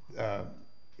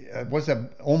 what's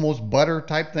that almost butter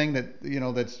type thing that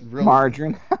that's real.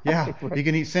 Margarine. Yeah, Right. he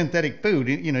can eat synthetic food.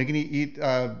 He can eat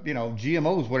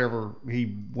GMOs, whatever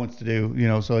he wants to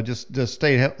do. So just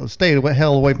stay the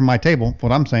hell away from my table.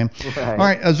 What I'm saying. All Right.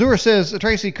 right, Azura says,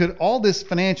 Tracy, could all this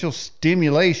financial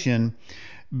stimulation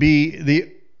be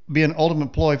the be an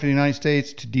ultimate ploy for the United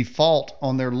States to default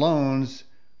on their loans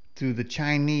to the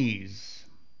Chinese?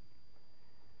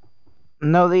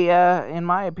 No, the in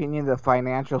my opinion, the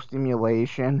financial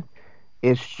stimulation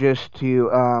is just to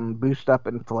boost up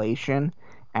inflation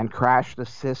and crash the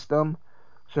system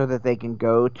so that they can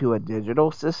go to a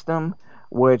digital system,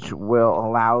 which will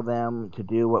allow them to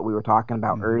do what we were talking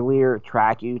about Mm-hmm. earlier,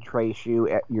 track you, trace you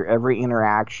at your every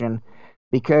interaction.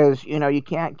 Because, you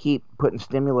can't keep putting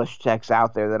stimulus checks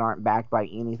out there that aren't backed by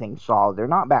anything solid. They're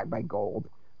not backed by gold.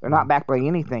 They're not backed by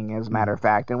anything, as a matter Mm-hmm. of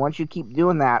fact. And once you keep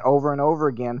doing that over and over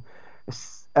again,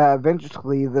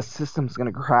 eventually the system's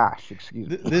going to crash. Excuse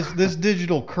me. This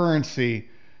digital currency.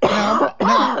 Now,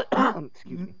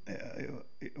 Excuse me.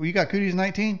 you got cooties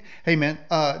 19. Hey man,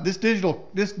 this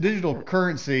digital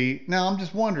currency. Now I'm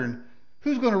just wondering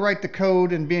who's going to write the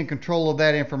code and be in control of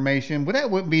that information. Well, that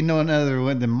wouldn't be none other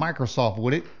than Microsoft,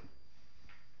 would it?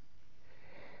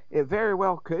 It very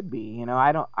well could be.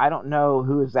 I don't know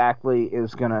who exactly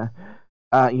is gonna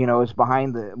is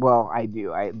behind the. Well, I do.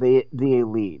 The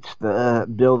elites, the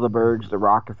Bilderbergs, the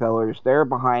Rockefellers, they're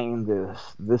behind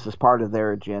this. This is part of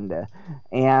their agenda,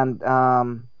 and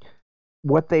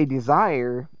what they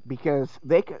desire, because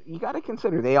you got to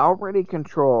consider they already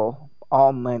control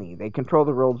all money. They control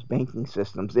the world's banking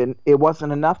systems, and it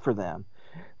wasn't enough for them.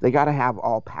 They got to have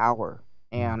all power,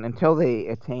 and until they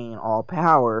attain all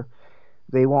power,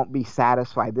 they won't be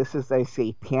satisfied. This is a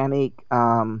satanic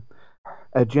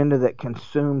agenda that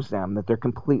consumes them, that they're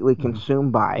completely Mm-hmm.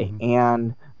 consumed by, Mm-hmm.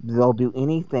 and they'll do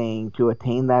anything to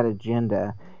attain that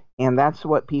agenda. And that's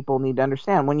what people need to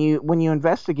understand. When you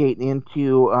investigate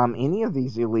into any of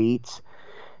these elites,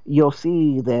 you'll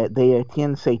see that they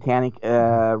attend satanic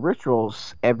Mm-hmm.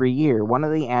 rituals every year. One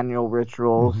of the annual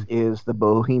Mm-hmm. rituals is the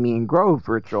Bohemian Grove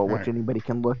ritual, All which right. anybody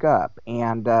can look up,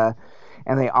 and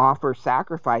they offer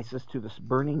sacrifices to this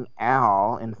burning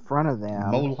owl in front of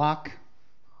them. Moloch.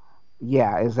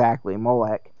 Yeah, exactly,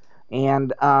 Molech,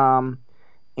 and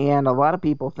and a lot of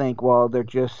people think, well, they're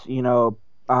just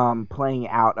playing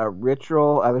out a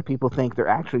ritual. Other people think they're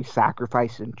actually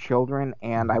sacrificing children,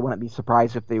 and I Mm-hmm. wouldn't be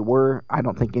surprised if they were. I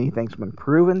don't think anything's been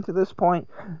proven to this point.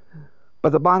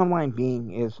 But the bottom line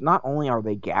being is not only are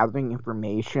they gathering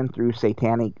information through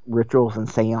satanic rituals and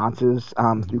seances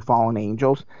Mm-hmm. through fallen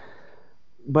angels,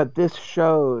 but this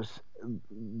shows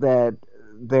that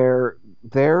their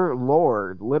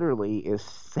lord literally is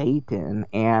Satan,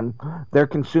 and they're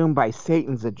consumed by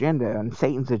Satan's agenda, and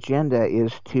Satan's agenda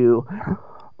is to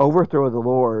overthrow the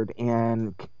Lord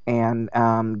and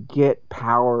get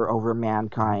power over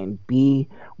mankind, be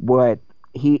what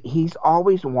he's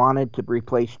always wanted to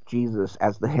replace Jesus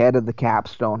as the head of the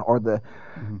capstone, or the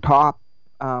top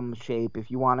shape. If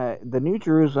you want to, the New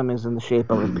Jerusalem is in the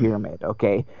shape of a Mm-hmm. pyramid,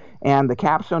 okay? And the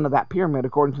capstone of that pyramid,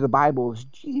 according to the Bible, is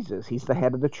Jesus. He's the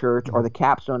head of the church, or the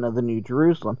capstone of the New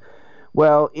Jerusalem.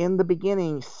 Well, in the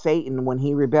beginning, Satan, when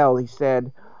he rebelled, he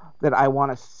said that I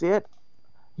want to sit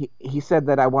he said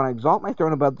that I want to exalt my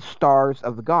throne above the stars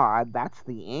of God. That's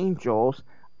the angels.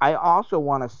 I also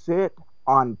want to sit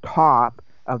on top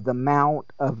of the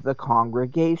mount of the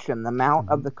congregation. The mount Mm-hmm.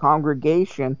 of the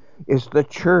congregation is the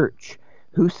church.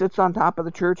 Who sits on top of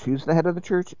the church? Who's the head of the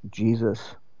church?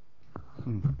 Jesus.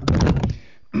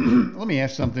 Let me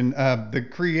ask something. The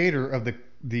creator of the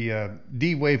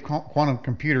D-wave quantum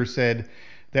computer said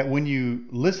that when you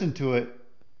listen to it,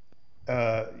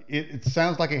 it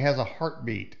sounds like it has a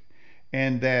heartbeat,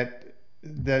 and that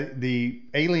the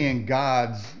alien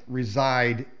gods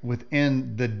reside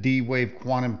within the D-wave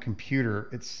quantum computer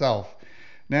itself.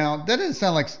 Now, that doesn't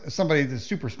sound like somebody that's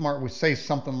super smart would say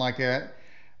something like that.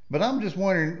 But I'm just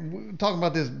wondering, talking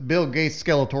about this Bill Gates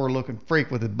Skeletor looking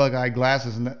freak with his bug eyed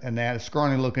glasses and that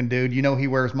scrawny looking dude. He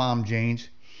wears mom jeans.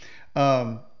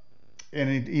 Um,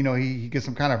 and he gets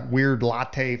some kind of weird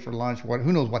latte for lunch.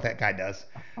 Who knows what that guy does?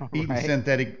 Eating Right.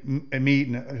 synthetic meat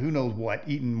and who knows what,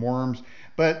 eating worms.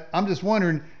 But I'm just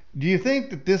wondering, do you think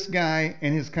that this guy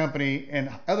and his company and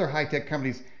other high tech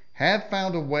companies have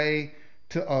found a way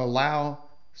to allow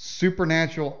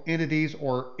supernatural entities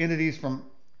or entities from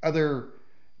other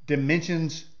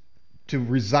dimensions to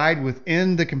reside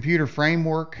within the computer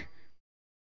framework?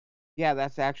 Yeah,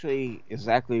 that's actually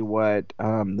exactly what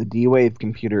the D-Wave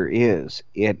computer is.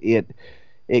 It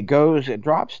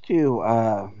drops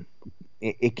to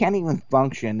it can't even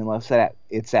function unless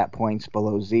it's at points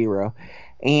below zero,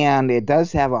 and it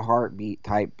does have a heartbeat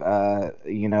type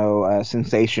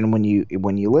sensation when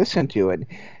you listen to it,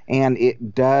 and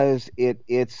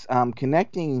it's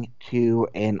connecting to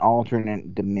an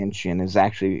alternate dimension. Is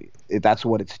actually That's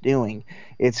what it's doing.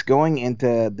 It's going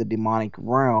into the demonic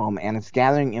realm, and it's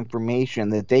gathering information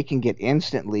that they can get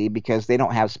instantly because they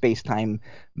don't have space-time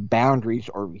boundaries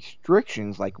or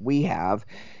restrictions like we have,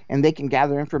 and they can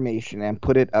gather information and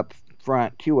put it up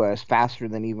front to us faster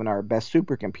than even our best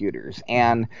supercomputers. Mm-hmm.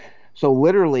 And so,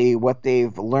 literally, what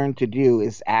they've learned to do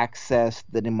is access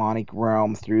the demonic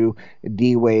realm through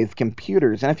D Wave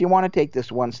computers. And if you want to take this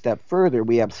one step further,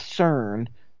 we have CERN,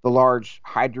 the Large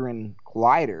Hadron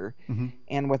Collider. Mm-hmm.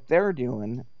 And what they're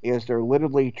doing is they're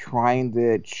literally trying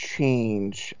to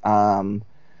change the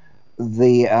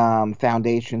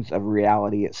foundations of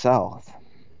reality itself.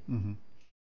 Mm-hmm.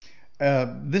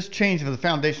 This change of the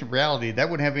foundation of reality, that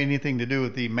wouldn't have anything to do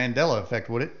with the Mandela effect,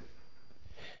 would it?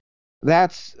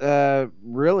 That's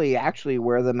really actually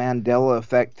where the Mandela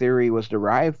effect theory was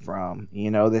derived from. You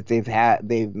know that they've had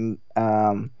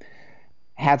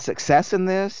success in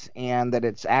this, and that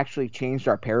it's actually changed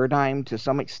our paradigm to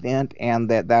some extent, and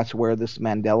that's where this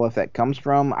Mandela effect comes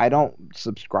from. I don't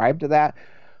subscribe to that.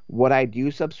 What I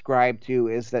do subscribe to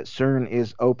is that CERN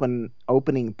is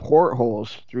opening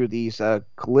portholes through these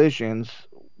collisions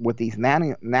with these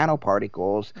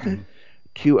nanoparticles Mm-hmm.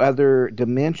 to other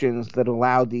dimensions that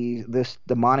allow this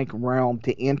demonic realm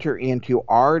to enter into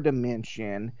our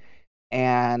dimension,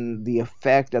 and the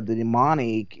effect of the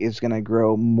demonic is going to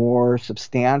grow more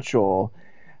substantial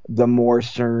the more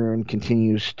CERN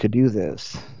continues to do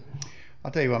this.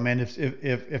 I'll tell you what, man.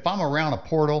 If I'm around a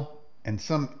portal and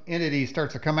some entity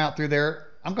starts to come out through there,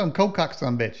 I'm going to cold cock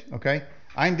some bitch. Okay,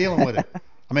 I ain't dealing with it.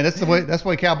 I mean, that's the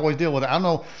way cowboys deal with it. I don't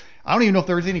know. I don't even know if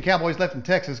there's any cowboys left in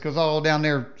Texas because all down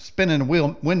there spinning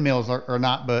the windmills or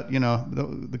not. But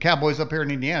the cowboys up here in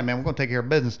Indiana, man, we're going to take care of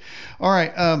business. All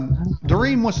right.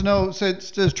 Doreen wants to know.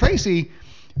 Says Tracy,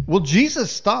 will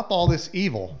Jesus stop all this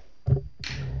evil?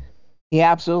 He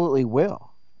absolutely will.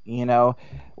 You know,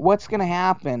 what's going to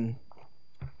happen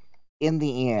in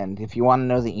the end, if you want to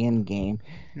know the end game,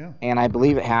 Yeah. and I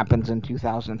believe it happens in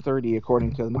 2030,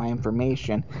 according to my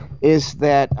information, is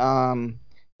that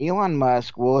Elon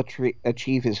Musk will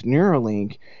achieve his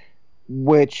Neuralink,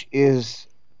 which is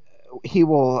he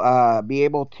will be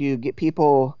able to get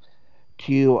people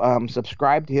to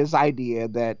subscribe to his idea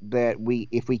that we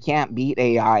if we can't beat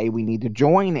AI, we need to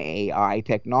join AI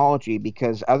technology,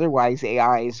 because otherwise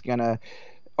AI is going to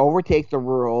overtake the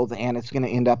world and it's going to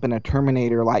end up in a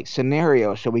Terminator like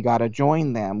scenario. So we got to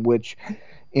join them, which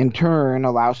in turn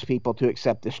allows people to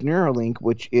accept this Neuralink,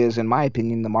 which is, in my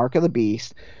opinion, the mark of the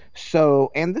beast.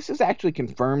 So, and this is actually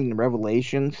confirmed in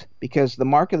Revelations, because the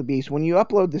mark of the beast, when you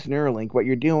upload this Neuralink, what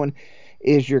you're doing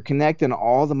is you're connecting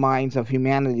all the minds of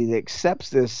humanity that accepts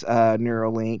this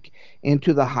Neuralink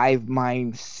into the hive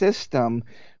mind system,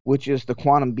 which is the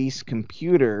quantum beast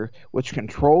computer, which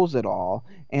controls it all.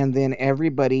 And then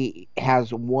everybody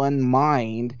has one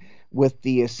mind, with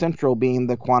the central being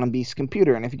the quantum beast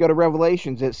computer. And if you go to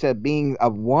Revelations, it said, being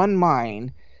of one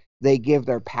mind, they give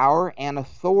their power and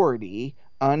authority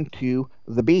unto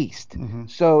the beast. Mm-hmm.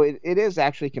 So it is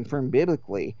actually confirmed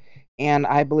biblically. And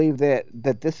I believe that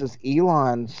this is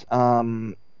Elon's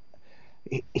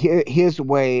his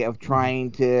way of Mm-hmm.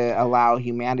 trying to allow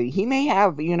humanity. He may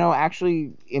have,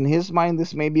 actually in his mind,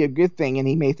 this may be a good thing, and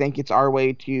he may think it's our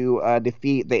way to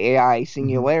defeat the AI Mm-hmm.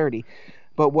 singularity.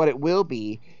 But what it will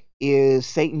be is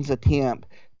Satan's attempt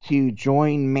to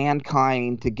join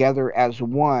mankind together as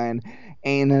one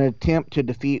in an attempt to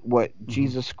defeat what Mm-hmm.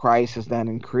 Jesus Christ has done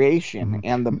in creation.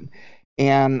 Mm-hmm.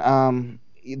 And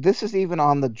this is even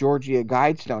on the Georgia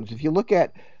Guidestones. If you look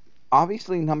at,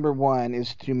 obviously, number one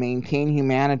is to maintain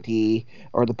humanity,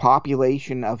 or the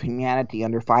population of humanity,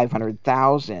 under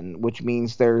 500,000, which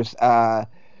means there's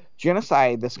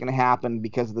genocide that's going to happen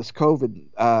because of this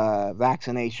COVID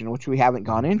vaccination, which we haven't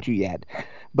gone into yet.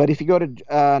 But if you go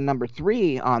to number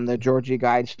three on the Georgia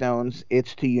Guidestones,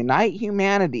 it's to unite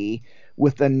humanity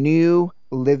with a new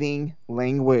living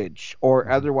language, or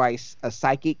Mm-hmm. otherwise a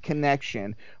psychic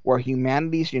connection, where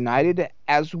humanity is united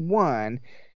as one,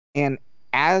 and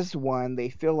as one, they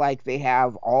feel like they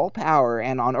have all power,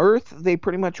 and on Earth, they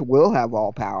pretty much will have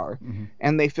all power. Mm-hmm.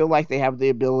 And they feel like they have the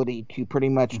ability to pretty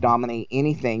much Mm-hmm. dominate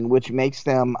anything, which makes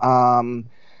them, um,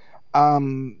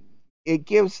 it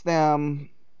gives them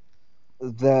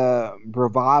the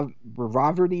bravado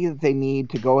that they need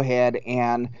to go ahead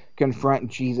and confront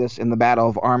Jesus in the Battle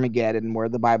of Armageddon, where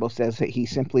the Bible says that he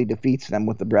simply defeats them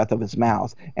with the breath of his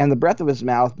mouth. And the breath of his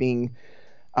mouth being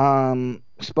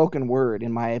spoken word,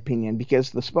 in my opinion,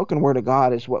 because the spoken word of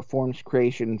God is what forms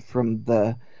creation from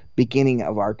the beginning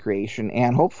of our creation.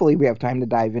 And hopefully, we have time to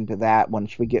dive into that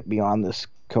once we get beyond this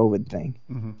COVID thing.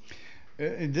 Mm-hmm.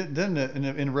 Then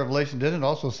in Revelation, didn't it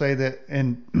also say that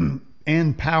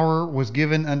and power was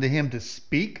given unto him to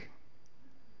speak?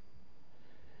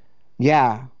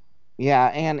 Yeah, yeah,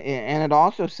 and it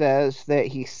also says that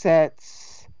he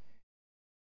sets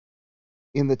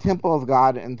in the temple of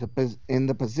God in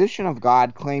the position of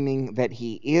God, claiming that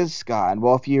he is God.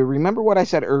 Well, if you remember what I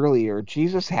said earlier,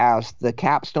 Jesus has the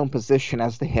capstone position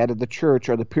as the head of the church,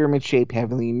 or the pyramid shaped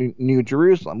heavenly New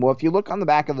Jerusalem. Well, if you look on the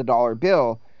back of the dollar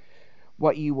bill,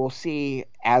 what you will see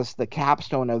as the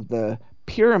capstone of the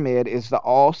pyramid is the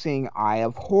all seeing eye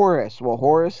of Horus. Well,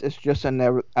 Horus is just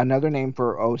another name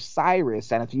for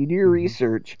Osiris. And if you do your Mm-hmm.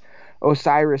 research,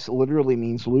 Osiris literally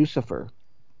means Lucifer.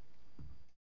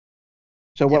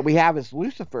 So Yeah. what we have is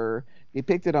Lucifer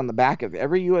depicted on the back of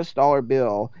every US dollar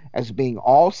bill as being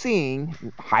all seeing,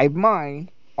 hive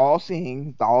mind, all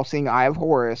seeing, the all seeing eye of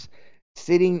Horus,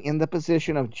 sitting in the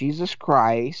position of Jesus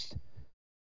Christ.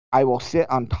 I will sit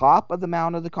on top of the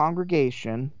mount of the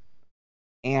congregation,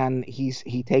 and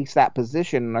he takes that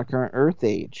position in our current earth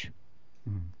age.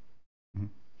 Mm-hmm.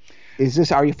 Is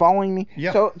this, are you following me?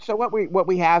 Yep. So what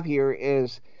we have here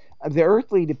is the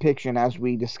earthly depiction, as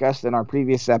we discussed in our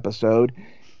previous episode,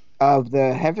 of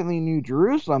the heavenly New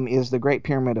Jerusalem is the Great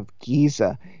Pyramid of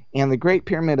Giza. And the Great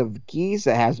Pyramid of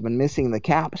Giza has been missing the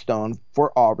capstone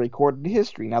for all recorded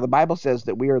history. Now, the Bible says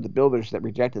that we are the builders that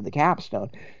rejected the capstone.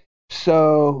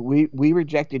 So we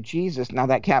rejected Jesus. Now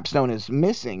that capstone is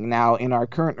missing. Now, in our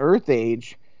current earth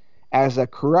age, as a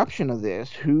corruption of this,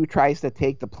 who tries to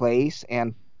take the place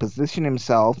and position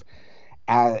himself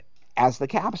as, as the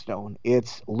capstone?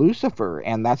 It's Lucifer,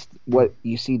 and that's Mm. what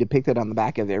you see depicted on the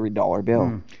back of every dollar bill.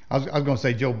 Mm. I was going to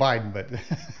say Joe Biden, but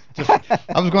just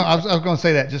I was going to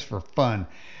say that just for fun.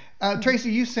 Tracy,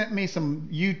 you sent me some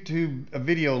YouTube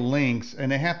video links,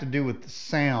 and they have to do with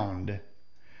sound.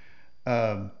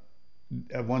 Uh,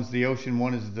 one's the ocean,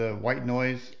 one is the white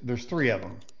noise. There's three of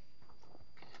them.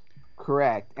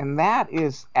 Correct. And that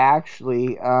is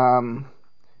actually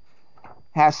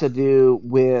has to do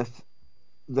with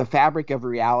the fabric of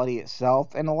reality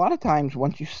itself. And a lot of times,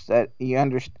 once you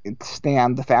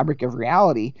understand the fabric of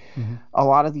reality, Mm-hmm. a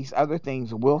lot of these other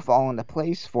things will fall into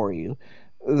place for you.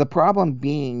 The problem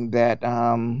being that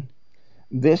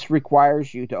this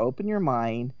requires you to open your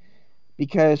mind,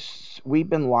 because we've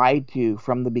been lied to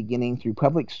from the beginning through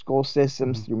public school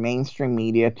systems, Mm-hmm. through mainstream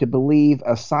media, to believe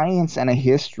a science and a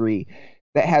history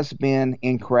that has been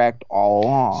incorrect all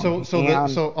So along. so the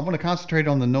And so I'm going to concentrate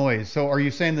on the noise. So are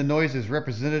you saying the noise is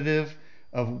representative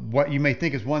of what you may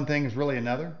think is one thing is really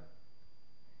another?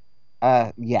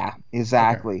 yeah, Okay.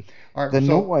 exactly. All The right.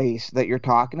 So. noise that you're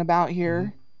talking about Mm-hmm.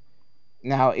 here.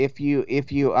 Now, if you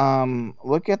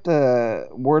look at the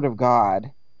Word of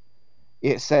God,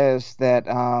 it says that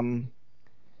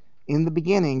in the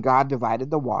beginning, God divided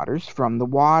the waters from the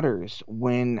waters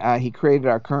when He created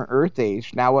our current Earth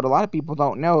age. Now, what a lot of people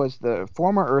don't know is the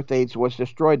former Earth age was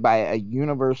destroyed by a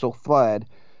universal flood.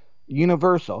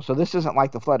 Universal. So this isn't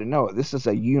like the flood of Noah. This is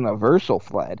a universal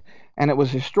flood, and it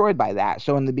was destroyed by that.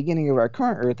 So in the beginning of our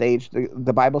current Earth age,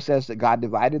 the Bible says that God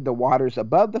divided the waters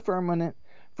above the firmament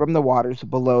from the waters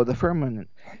below the firmament.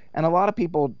 And a lot of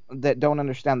people that don't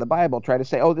understand the Bible try to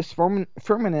say, "Oh, this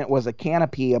firmament was a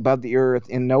canopy above the earth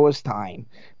in Noah's time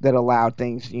that allowed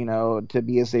things, to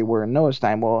be as they were in Noah's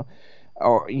time." Well,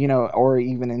 or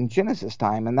even in Genesis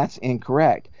time, and that's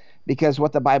incorrect. Because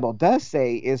what the Bible does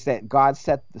say is that God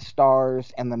set the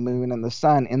stars and the moon and the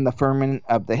sun in the firmament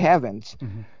of the heavens.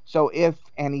 Mm-hmm. So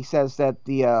and he says that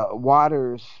the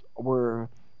waters were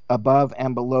above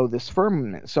and below this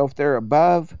firmament. So if they're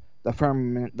above the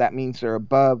firmament, that means they're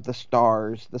above the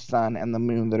stars, the sun, and the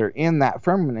moon that are in that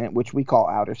firmament, which we call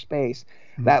outer space.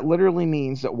 That literally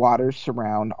means that waters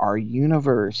surround our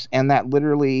universe, and that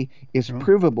literally is Mm-hmm.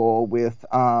 provable with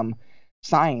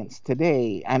science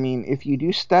today. I mean, if you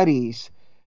do studies,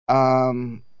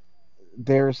 um,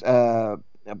 there's a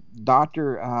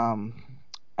doctor,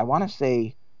 I want to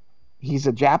say he's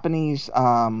a Japanese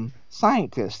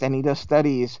scientist, and he does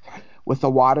studies with the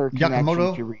water connection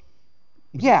Yakamoto. to. Was it?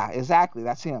 Yeah, exactly.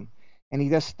 That's him. and he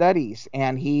does studies,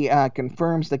 and he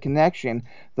confirms the connection,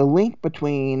 the link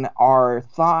between our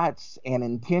thoughts and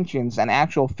intentions and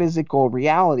actual physical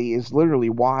reality is literally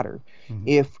water.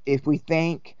 Mm-hmm. If we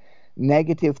think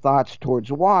negative thoughts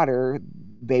towards water,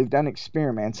 they've done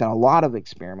experiments, and a lot of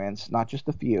experiments, not just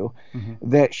a few, Mm-hmm.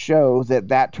 that show that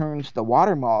that turns the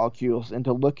water molecules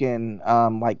into looking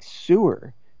like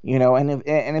sewer.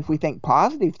 And if we think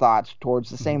positive thoughts towards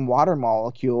the Mm-hmm. same water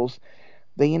molecules,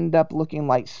 they end up looking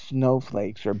like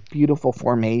snowflakes or beautiful Yeah,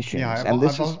 formations. And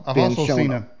this has I've been also shown.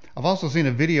 seen a I've also seen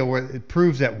a video where it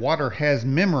proves that water has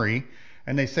memory,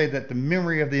 and they say that the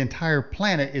memory of the entire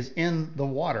planet is in the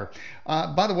water.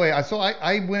 By the way,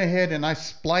 I went ahead and I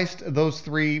spliced those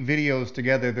three videos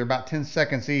together. They're about 10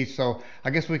 seconds each, so I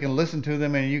guess we can listen to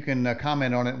them and you can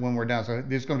comment on it when we're done. So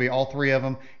there's going to be all three of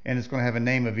them, and it's going to have a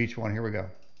name of each one. Here we go.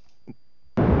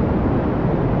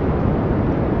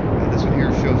 Now this one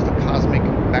here shows the cosmic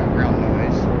background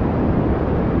noise.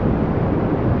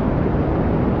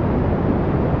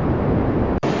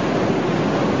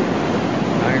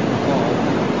 Niagara Falls.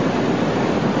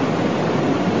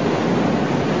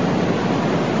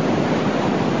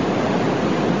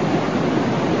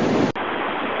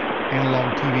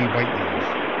 Analog TV white noise.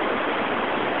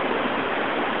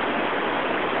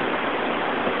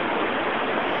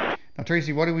 Now,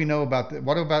 Tracy, what do we know about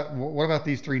what about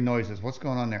these three noises? What's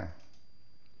going on there?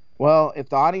 Well, if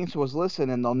the audience was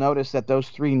listening, they'll notice that those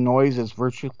three noises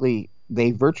virtually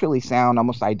sound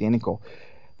almost identical.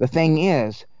 The thing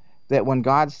is that when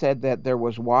God said that there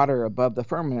was water above the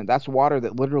firmament, that's water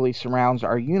that literally surrounds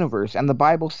our universe. And the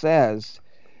Bible says,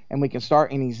 and we can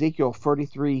start in Ezekiel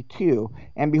 43:2,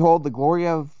 and behold, the glory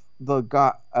of the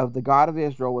God of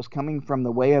Israel was coming from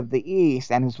the way of the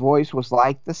east, and his voice was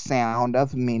like the sound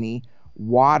of many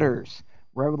waters.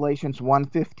 Revelations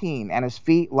 1:15, and his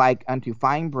feet like unto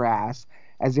fine brass,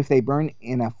 as if they burn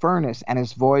in a furnace, and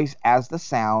his voice as the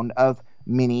sound of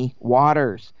many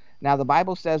waters. Now, the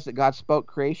Bible says that God spoke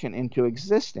creation into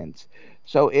existence.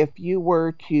 So, if you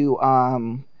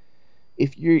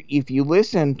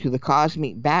listen to the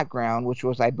cosmic background, which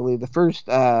was, I believe, the first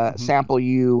Mm-hmm. sample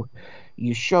you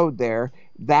showed there,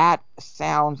 that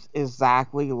sounds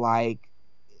exactly like,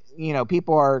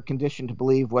 people are conditioned to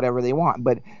believe whatever they want,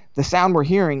 but the sound we're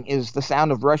hearing is the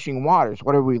sound of rushing waters.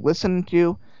 What are we listening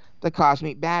to? The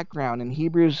cosmic background. In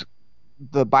Hebrews,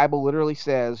 the Bible literally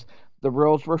says the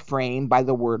worlds were framed by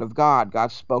the word of God,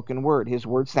 God's spoken word. His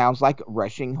word sounds like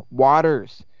rushing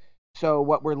waters. So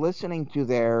what we're listening to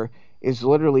there is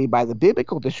literally, by the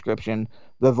biblical description,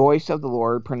 the voice of the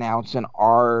Lord pronouncing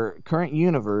our current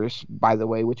universe, by the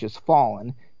way, which is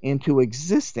fallen, into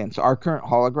existence, our current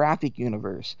holographic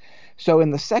universe. So in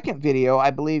the second video,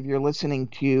 I believe you're listening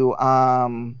to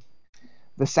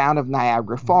the sound of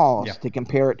Niagara Yeah. Falls to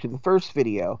compare it to the first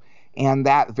video. And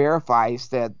that verifies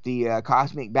that the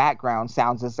cosmic background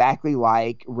sounds exactly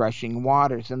like rushing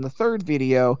waters. In the third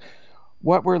video,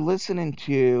 what we're listening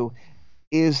to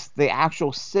is the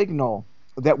actual signal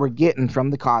that we're getting from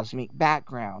the cosmic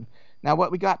background. Now,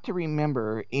 what we got to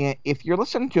remember, if you're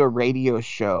listening to a radio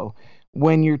show,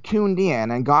 when you're tuned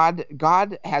in, and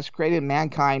God has created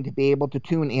mankind to be able to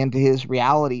tune into His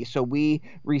reality, so we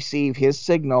receive His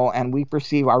signal and we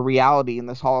perceive our reality in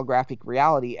this holographic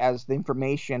reality as the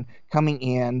information coming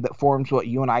in that forms what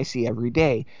you and I see every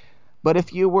day. But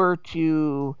if you were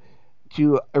to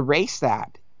erase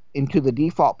that into the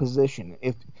default position.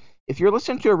 If you're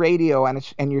listening to a radio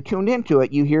and you're tuned into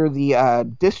it, you hear the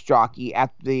disc jockey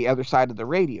at the other side of the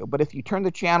radio. But if you turn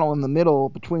the channel in the middle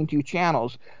between two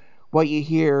channels, what you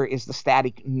hear is the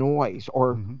static noise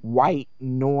or Mm-hmm. white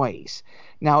noise.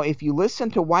 Now, if you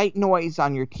listen to white noise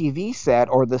on your TV set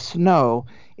or the snow,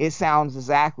 it sounds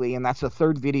exactly, and that's the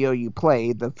third video you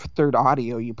played, the third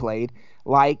audio you played,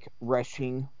 like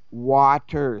rushing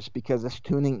waters because it's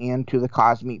tuning into the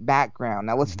cosmic background.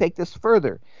 Now, let's Mm-hmm. take this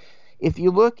further. If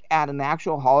you look at an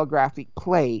actual holographic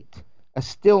plate, a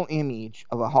still image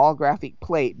of a holographic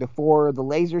plate before the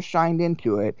laser shined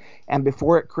into it and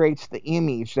before it creates the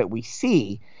image that we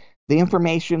see, the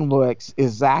information looks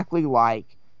exactly like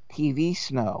TV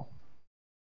snow.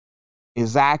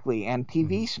 Exactly. And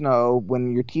Mm-hmm. TV snow,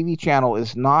 when your TV channel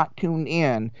is not tuned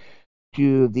in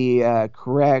to the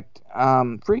correct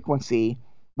frequency,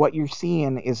 what you're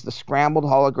seeing is the scrambled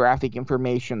holographic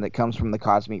information that comes from the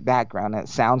cosmic background. And it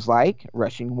sounds like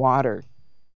rushing water.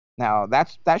 Now,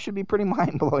 that should be pretty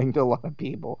mind blowing to a lot of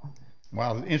people.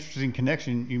 Wow, interesting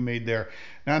connection you made there.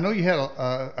 Now I know you had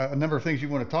a number of things you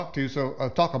want to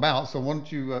talk about. So why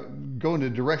don't you go in the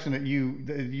direction that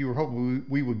you were hoping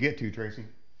we would get to, Tracy?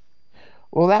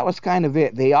 Well, that was kind of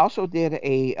it. They also did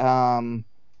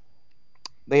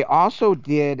they also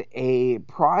did a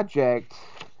project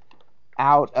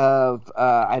out of,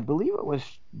 I believe it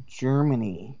was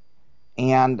Germany,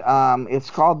 and it's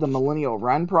called the Millennial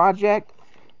Run Project.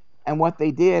 And what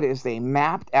they did is they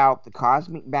mapped out the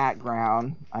cosmic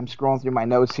background. I'm scrolling through my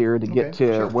notes here to get Okay,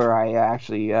 to sure. where I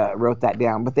actually wrote that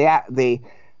down. But they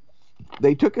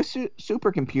took a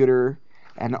supercomputer,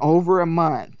 and over a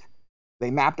month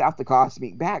they mapped out the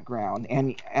cosmic background.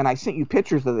 And I sent you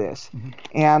pictures of this. Hmm.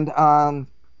 And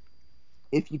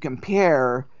if you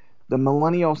compare the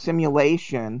millennial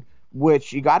simulation,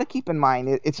 which you got to keep in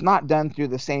mind, it's not done through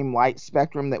the same light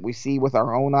spectrum that we see with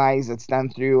our own eyes. It's done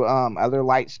through other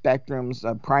light spectrums,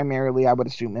 primarily, I would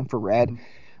assume, infrared. Hmm.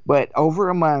 But over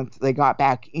a month, they got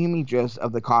back images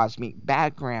of the cosmic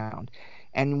background.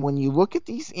 And when you look at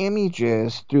these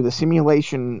images through the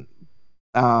simulation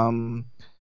um,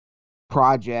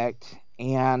 project,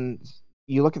 and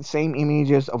you look at the same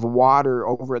images of water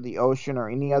over the ocean or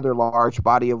any other large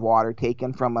body of water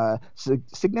taken from a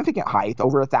significant height,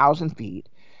 over 1,000 feet,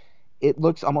 it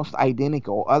looks almost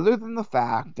identical, other than the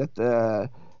fact that the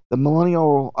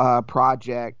Millennial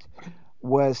Project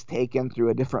was taken through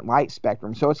a different light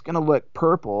spectrum. So it's going to look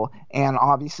purple, and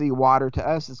obviously water to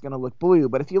us is going to look blue.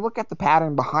 But if you look at the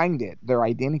pattern behind it, they're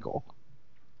identical,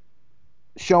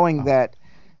 showing Wow.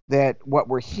 that what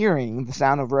we're hearing, the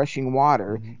sound of rushing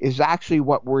water, Hmm. is actually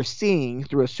what we're seeing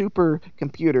through a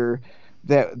supercomputer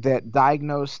that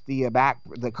diagnosed the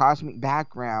cosmic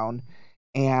background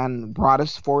and brought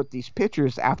us forth these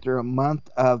pictures after a month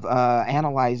of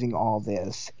analyzing all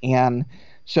this. And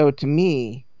so to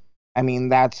me, I mean,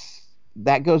 that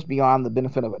goes beyond the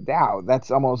benefit of a doubt.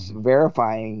 That's almost Hmm.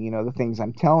 verifying, the things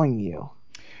I'm telling you.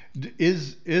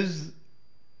 Is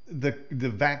the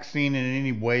vaccine in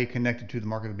any way connected to the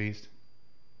mark of the beast?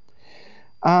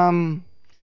 Um,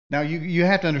 Now you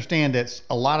have to understand that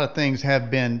a lot of things have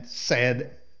been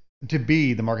said to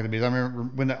be the mark of the beast. I remember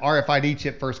when the RFID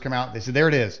chip first came out, they said there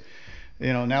it is.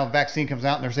 Now vaccine comes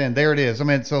out and they're saying there it is. I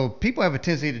mean, so people have a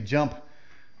tendency to jump.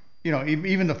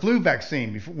 Even the flu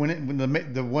vaccine before when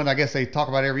the one I guess they talk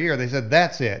about every year, they said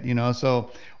that's it.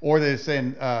 So or they're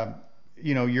saying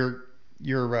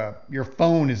your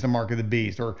phone is the mark of the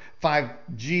beast or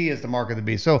 5G is the mark of the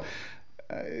beast. So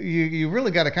you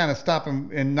really got to kind of stop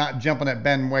and not jump on that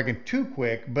bandwagon too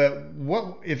quick. But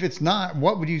what if it's not?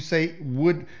 What would you say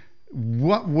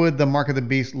what would the mark of the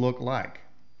beast look like?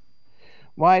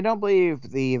 Well, I don't believe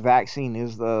the vaccine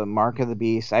is the mark of the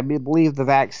beast. I believe the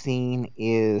vaccine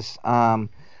is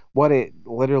what it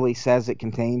literally says it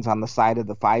contains on the side of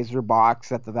the Pfizer box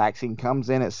that the vaccine comes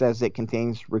in. It says it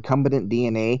contains recombinant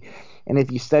DNA. And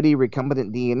if you study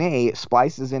recombinant DNA, it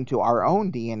splices into our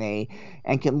own DNA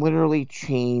and can literally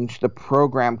change the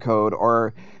program code,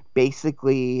 or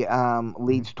basically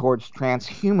leads towards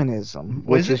transhumanism,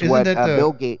 Well, which is isn't what that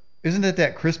Bill Gates. isn't it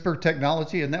that CRISPR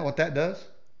technology? Isn't that what that does?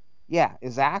 Yeah,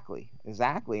 exactly,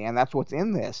 and that's what's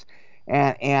in this,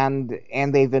 and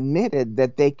they've admitted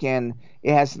that they can.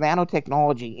 It has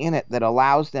nanotechnology in it that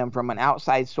allows them from an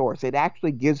outside source. It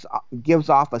actually gives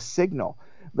off a signal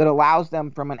that allows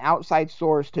them from an outside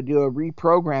source to do a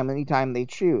reprogram anytime they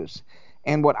choose.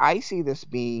 And what I see this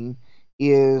being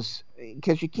is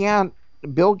because you can't.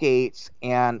 Bill Gates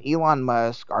and Elon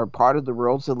Musk are part of the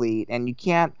world's elite, and you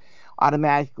can't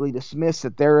automatically dismiss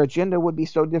that their agenda would be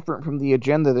so different from the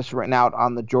agenda that's written out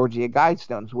on the Georgia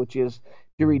Guidestones, which is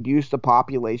to reduce the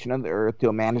population of the earth to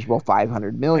a manageable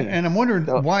 500 million. And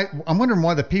So, I'm wondering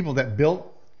why the people that built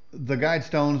the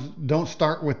Guidestones don't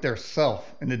start with their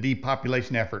self in the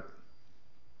depopulation effort.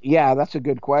 yeah, that's a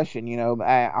good question.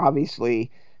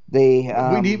 Obviously, they,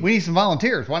 We need some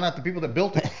volunteers. Why not the people that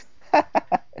built it?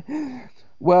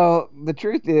 well, the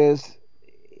truth is,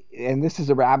 and this is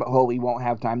a rabbit hole we won't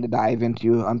have time to dive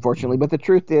into, unfortunately. But the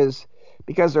truth is,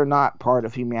 because they're not part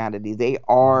of humanity, they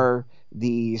Mm-hmm. are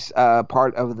these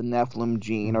part of the Nephilim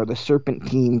gene or the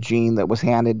serpentine gene that was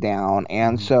handed down,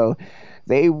 and Mm-hmm. so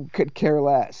they could care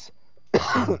less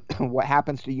Mm-hmm. what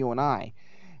happens to you and I.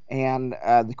 And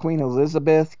the Queen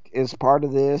Elizabeth is part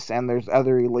of this, and there's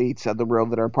other elites of the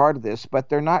world that are part of this, but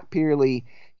they're not purely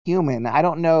human. I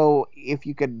don't know if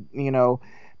you could,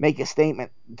 make a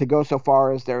statement to go so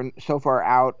far as they're so far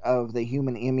out of the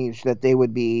human image that they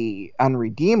would be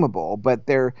unredeemable, but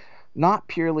they're not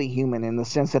purely human in the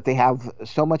sense that they have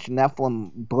so much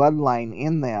Nephilim bloodline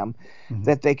in them Mm-hmm.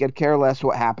 that they could care less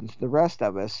what happens to the rest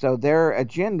of us. So their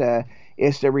agenda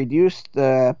is to reduce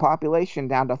the population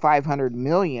down to 500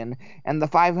 million, and the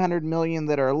 500 million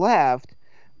that are left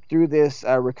through this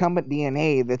recombinant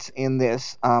DNA that's in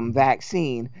this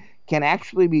vaccine can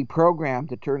actually be programmed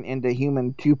to turn into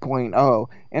human 2.0.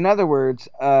 In other words,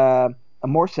 a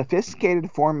more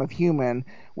sophisticated form of human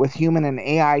with human and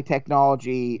AI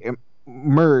technology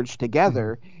merged Mm-hmm.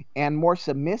 together and more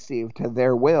submissive to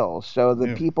their will. So the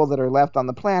Yeah. people that are left on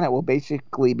the planet will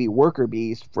basically be worker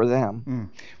bees for them.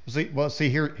 Mm. See,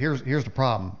 here's the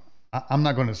problem. I'm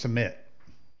not going to submit.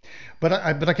 But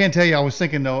I can't tell you. I was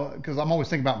thinking though, because I'm always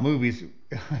thinking about movies.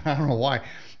 I don't know why.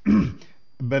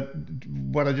 But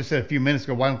what I just said a few minutes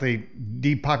ago, why don't they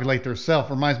depopulate themselves?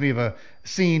 Reminds me of a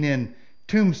scene in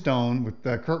Tombstone with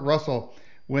Kurt Russell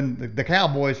when the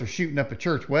cowboys are shooting up a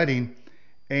church wedding,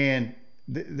 and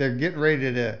they're getting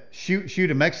ready to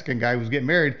shoot a Mexican guy who's getting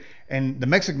married, and the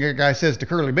Mexican guy says to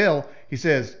Curly Bill, he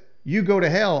says, "You go to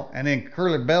hell," and then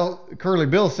Curly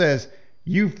Bill says,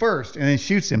 "You first," and then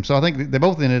shoots him. So I think they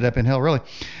both ended up in hell, really.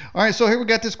 All right, so here we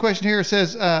got this question here. It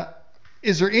says,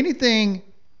 "Is there anything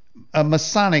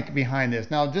Masonic behind this?"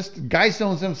 Now, just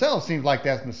Guidestones themselves seems like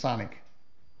that's Masonic.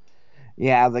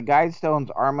 Yeah, the guidestones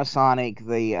are Masonic.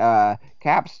 The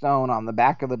capstone on the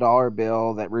back of the dollar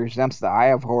bill that represents the Eye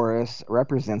of Horus,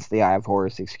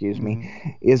 excuse me, Mm-hmm.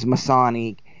 is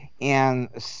Masonic. And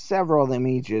several of the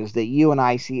images that you and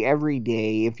I see every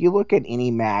day, if you look at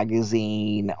any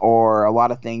magazine or a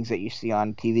lot of things that you see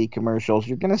on TV commercials,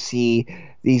 you're going to see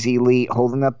these elite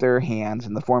holding up their hands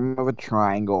in the form of a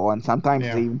triangle. And sometimes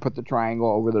they Yeah. even put the triangle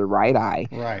over their right eye.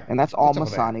 Right. And that's all What's up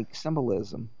with that? Masonic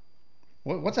symbolism.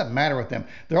 What's that matter with them?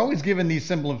 They're always giving these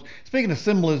symbols. Speaking of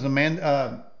symbolism, man,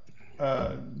 uh,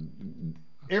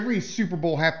 every Super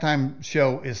Bowl halftime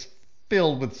show is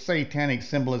filled with satanic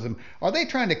symbolism. Are they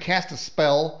trying to cast a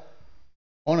spell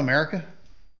on America?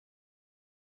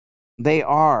 They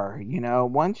are,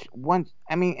 once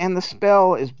I mean, and the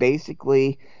spell is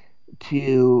basically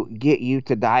to get you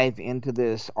to dive into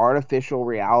this artificial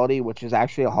reality, which is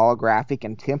actually a holographic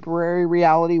and temporary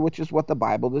reality, which is what the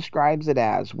Bible describes it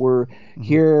as. We're Mm-hmm.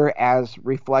 here as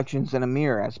reflections in a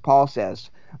mirror, as Paul says,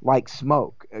 like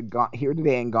smoke, here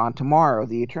today and gone tomorrow.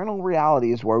 The eternal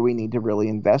reality is where we need to really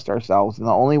invest ourselves. And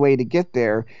the only way to get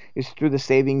there is through the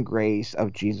saving grace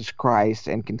of Jesus Christ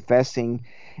and confessing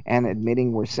and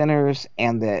admitting we're sinners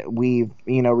and that we've,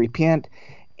 repent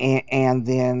and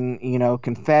then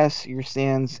confess your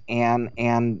sins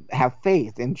and have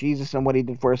faith in Jesus and what he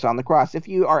did for us on the cross. If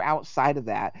you are outside of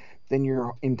that, then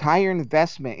your entire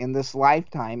investment in this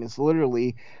lifetime is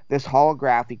literally this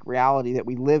holographic reality that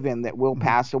we live in that will Mm-hmm.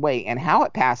 pass away. And how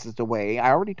it passes away,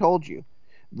 I already told you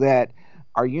that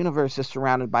our universe is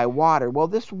surrounded by water. Well,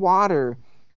 this water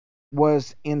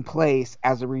was in place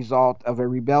as a result of a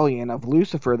rebellion of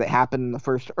Lucifer that happened in the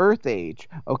first earth age.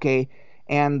 Okay.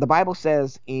 And the Bible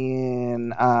says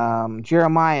in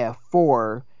Jeremiah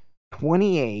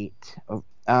 4:28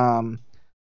 um,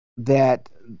 that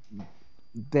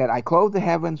I clothe the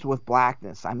heavens with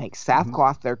blackness. I make Mm-hmm.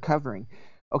 sackcloth their covering.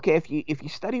 Okay, if you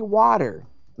study water,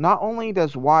 not only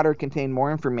does water contain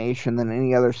more information than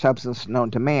any other substance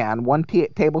known to man, one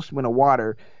tablespoon of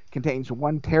water contains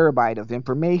 1 terabyte of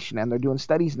information, and they're doing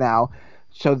studies now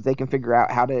so that they can figure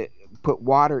out how to put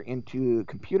water into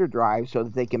computer drives so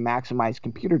that they can maximize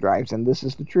computer drives. And this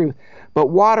is the truth. But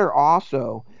water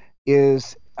also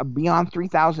is beyond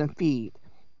 3,000 feet.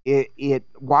 It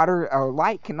water or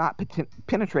light cannot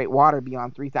penetrate water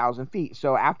beyond 3,000 feet.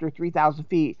 So after 3,000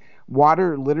 feet,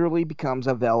 water literally becomes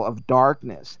a veil of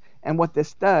darkness. And what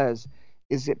this does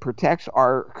is it protects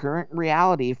our current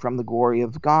reality from the glory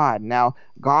of God. Now,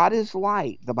 God is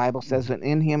light. The Bible says Mm-hmm. that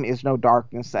in him is no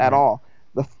darkness at Right. all.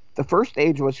 The first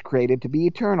age was created to be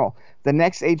eternal. The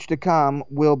next age to come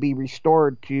will be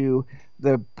restored to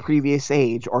the previous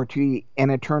age or to an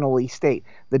eternally state.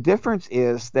 The difference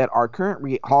is that our current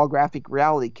holographic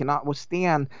reality cannot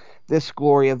withstand this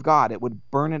glory of God. It would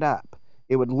burn it up.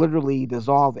 It would literally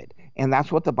dissolve it. And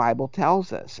that's what the Bible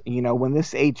tells us. When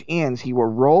this age ends, he will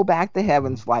roll back the Mm-hmm.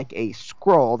 heavens like a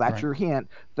scroll. That's Right. your hint.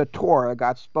 The Torah,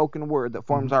 God's spoken word that Mm-hmm.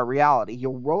 forms our reality.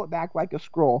 He'll roll it back like a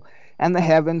scroll, and the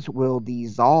heavens will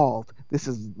dissolve. This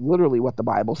is literally what the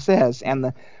Bible says. And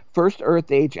the first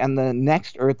earth age and the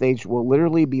next earth age will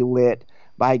literally be lit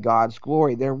by God's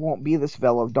glory. There won't be this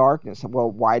veil of darkness.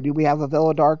 Well, why do we have a veil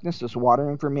of darkness? This water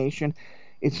information.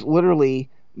 It's literally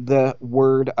the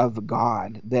word of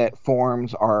God that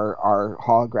forms our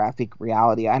holographic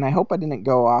reality. And I hope I didn't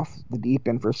go off the deep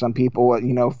end for some people,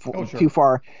 Oh, sure. too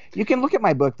far. You can look at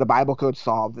my book, The Bible Code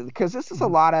Solved, because this is a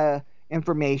Mm-hmm. lot of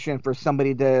information for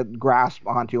somebody to grasp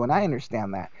onto, and I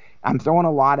understand that. I'm throwing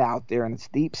a lot out there and it's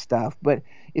deep stuff, but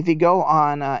if you go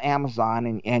on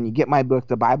Amazon and you get my book,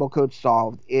 The Bible Code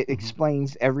Solved, it Mm-hmm.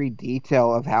 explains every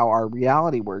detail of how our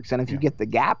reality works. And if you Yeah. get the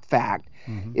gap fact,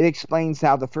 Mm-hmm. it explains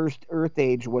how the first Earth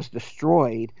age was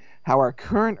destroyed how our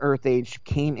current earth age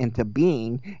came into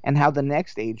being, and how the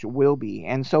next age will be.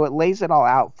 And so it lays it all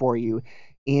out for you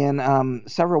in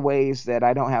several ways that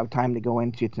I don't have time to go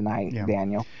into tonight, Yeah.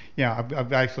 Daniel. Yeah,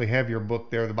 I've actually have your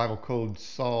book there, the Bible Code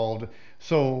Solved.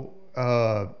 So,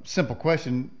 simple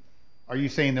question: are you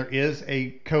saying there is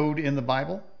a code in the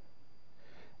Bible?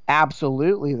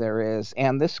 Absolutely, there is.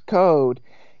 And this code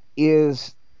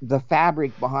is the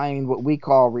fabric behind what we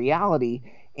call reality.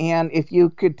 And if you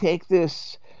could take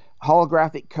this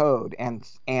holographic code and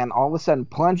all of a sudden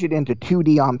plunge it into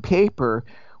 2D on paper,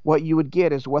 what you would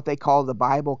get is what they call the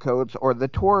Bible codes or the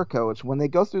Torah codes. When they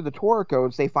go through the Torah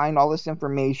codes, they find all this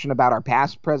information about our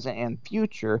past, present, and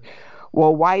future.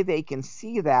 Well, why they can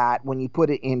see that when you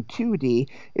put it in 2D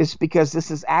is because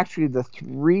this is actually the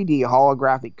 3D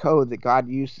holographic code that God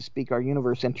used to speak our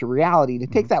universe into reality. To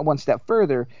Hmm. take that one step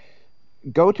further,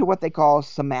 go to what they call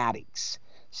somatics.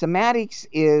 Somatics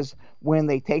is when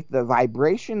they take the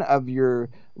vibration of your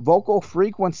vocal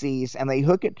frequencies and they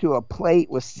hook it to a plate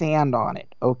with sand on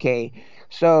it. Okay.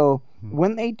 So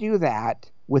when they do that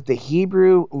with the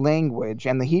Hebrew language,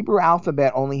 and the Hebrew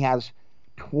alphabet only has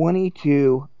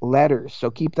 22 letters.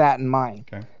 So keep that in mind.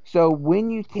 Okay. So when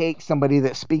you take somebody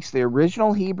that speaks the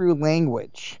original Hebrew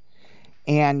language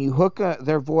and you hook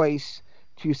their voice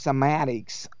to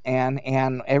somatics, and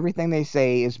everything they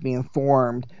say is being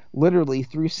formed literally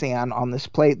through sand on this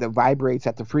plate that vibrates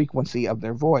at the frequency of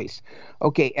their voice.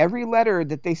 Okay, every letter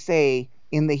that they say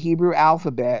in the Hebrew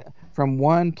alphabet from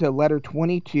 1 to letter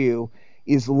 22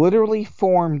 is literally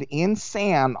formed in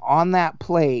sand on that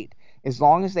plate, as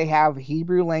long as they have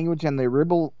Hebrew language and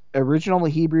the original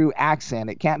Hebrew accent.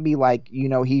 It can't be like you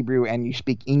know Hebrew and you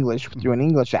speak English through Hmm. an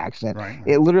English accent. Right. Right.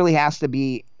 It literally has to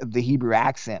be the Hebrew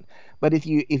accent. But if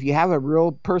you have a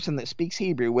real person that speaks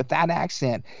Hebrew with that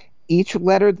accent, each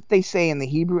letter that they say in the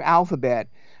Hebrew alphabet,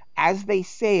 as they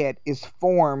say it, is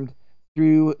formed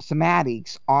through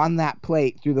somatics on that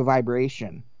plate through the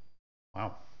vibration.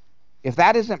 Wow. If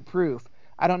that isn't proof,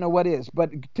 I don't know what is.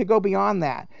 But to go beyond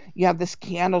that, you have this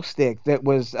candlestick that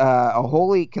was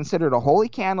considered a holy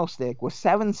candlestick with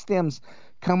seven stems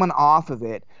coming off of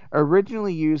it,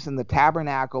 originally used in the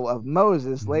tabernacle of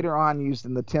Moses, Hmm. later on used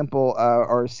in the temple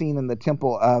or seen in the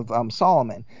temple of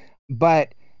Solomon.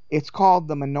 But it's called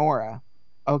the menorah.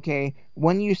 Okay,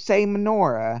 when you say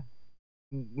menorah,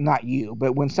 not you,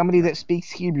 but when somebody Yeah. that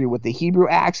speaks Hebrew with the Hebrew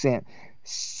accent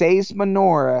says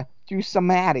menorah through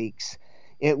somatics,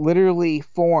 it literally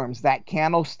forms that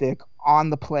candlestick on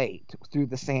the plate through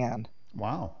the sand.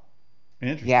 Wow. Yeah,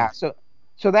 Interesting.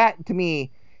 so that to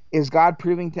me is God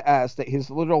proving to us that his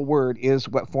literal word is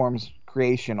what forms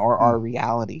creation or Hmm. our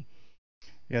reality.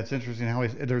 Yeah, it's interesting how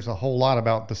there's a whole lot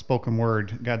about the spoken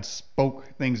word. God spoke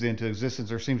things into existence.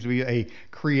 There seems to be a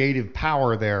creative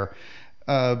power there.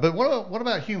 But what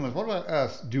about humans? What about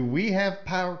us? Do we have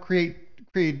power,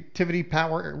 creativity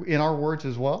power in our words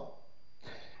as well?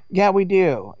 Yeah, we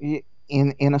do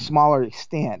in a smaller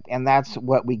extent, and that's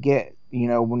what we get.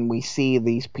 When we see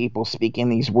these people speaking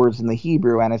these words in the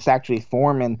Hebrew, and it's actually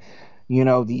forming,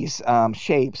 these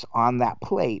shapes on that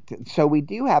plate. So we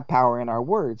do have power in our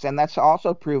words, and that's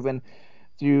also proven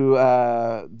through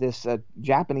this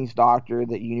Japanese doctor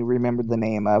that you remembered the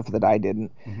name of that I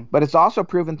didn't. Hmm. But it's also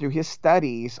proven through his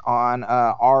studies on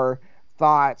our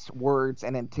thoughts, words,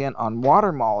 and intent on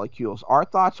water molecules. Our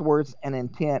thoughts, words, and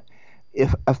intent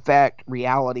if affect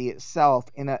reality itself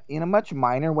in a much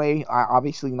minor way.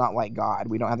 Obviously, not like God.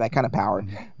 We don't have that kind of power, Hmm.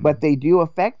 Hmm. but they do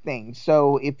affect things.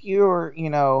 So if you're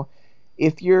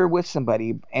with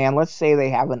somebody and let's say they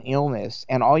have an illness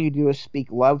and all you do is speak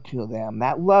love to them,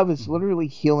 that love is Hmm. literally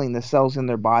healing the cells in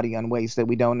their body in ways that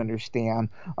we don't understand.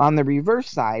 On the reverse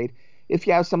side, if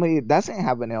you have somebody that doesn't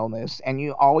have an illness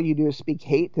and all you do is speak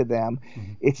hate to them, Hmm.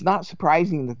 it's not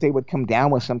surprising that they would come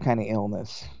down with some kind of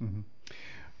illness. Hmm.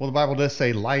 Well, the Bible does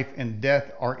say life and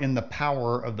death are in the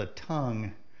power of the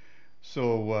tongue.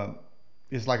 So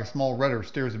it's like a small rudder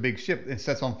steers a big ship and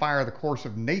sets on fire the course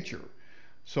of nature.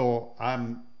 So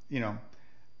you know,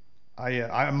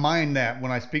 I mind that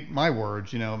when I speak my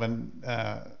words,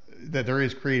 that there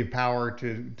is creative power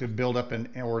to build up and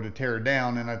or to tear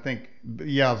down. And I think,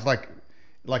 yeah, it's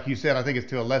like you said, I think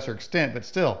it's to a lesser extent, but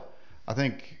still, I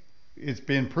think it's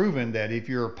been proven that if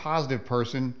you're a positive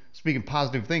person speaking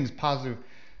positive things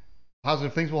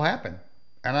will happen.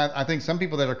 And I think some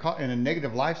people that are caught in a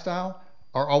negative lifestyle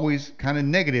are always kind of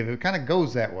negative. It kind of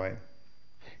goes that way.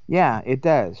 Yeah, it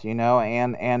does,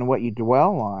 and what you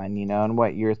dwell on, and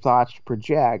what your thoughts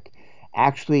project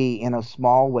actually in a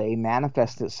small way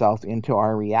manifests itself into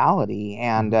our reality.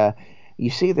 And Hmm. You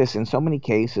see this in so many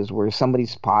cases where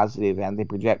somebody's positive and they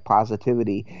project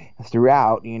positivity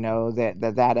throughout,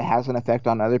 that has an effect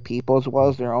on other people as well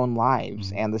as their own lives,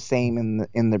 Mm-hmm. and the same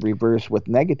in the reverse with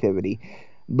negativity.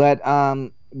 But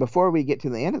before we get to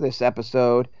the end of this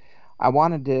episode, I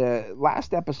wanted to.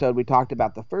 Last episode, we talked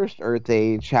about the first Earth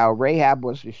age, how Rahab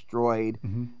was destroyed,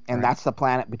 Mm-hmm. and Right. that's the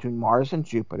planet between Mars and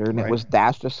Jupiter, and it Right. was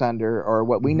dashed asunder, or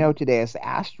what we Mm-hmm. know today as the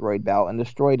asteroid belt, and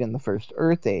destroyed in the first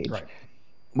Earth age. Right.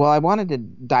 Well, I wanted to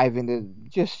dive into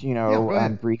just, Yeah. Go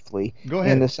ahead. briefly Go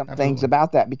into ahead. some things Absolutely.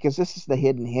 about that, because this is the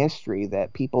hidden history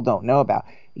that people don't know about.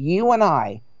 You and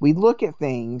I, we look at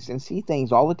things and see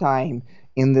things all the time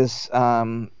in this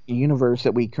universe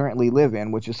that we currently live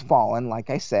in, which is fallen, like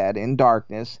I said, in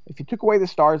darkness. If you took away the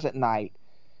stars at night,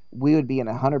 we would be in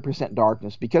 100%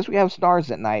 darkness. Because we have stars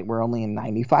at night, we're only in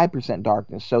 95%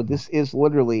 darkness. So Mm-hmm. this is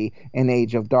literally an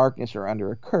age of darkness or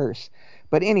under a curse.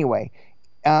 But anyway,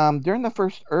 during the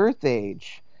first Earth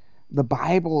age, the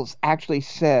Bible actually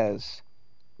says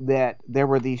that there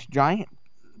were these giant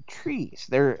trees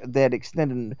there that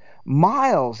extended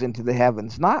miles into the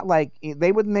heavens. Not like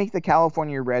they would make the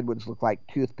California redwoods look like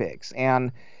toothpicks.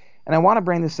 And I want to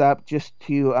bring this up just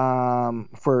to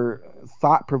for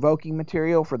thought provoking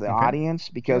material for the Okay. audience,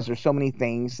 Sure. because there's so many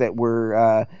things that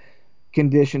we're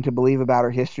conditioned to believe about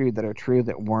our history that are true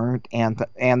that weren't, and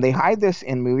they hide this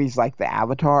in movies like the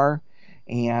Avatar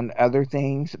and other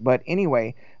things. But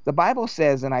anyway, the Bible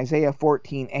says in Isaiah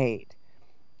 14:8,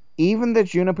 even the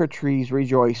juniper trees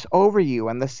rejoice over you,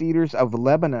 and the cedars of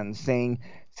Lebanon, saying,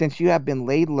 since you have been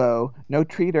laid low, no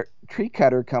tree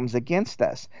cutter comes against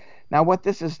us. Now, what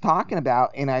this is talking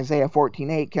about in Isaiah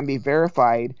 14:8 can be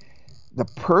verified. The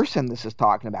person this is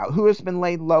talking about, who has been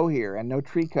laid low here, and no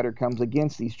tree cutter comes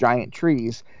against these giant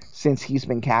trees since he's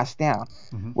been cast down.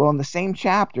 Mm-hmm. Well, in the same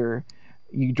chapter,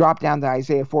 you drop down to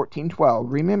Isaiah 14:12.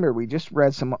 Remember, we just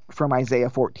read some from Isaiah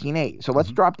 14:8. So let's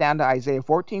Mm-hmm. drop down to Isaiah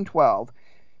 14:12,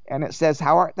 and it says,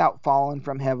 how art thou fallen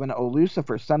from heaven, O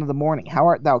Lucifer, son of the morning? How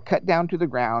art thou cut down to the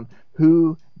ground?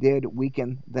 Who did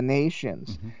weaken the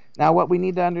nations? Mm-hmm. Now, what we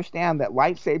need to understand, that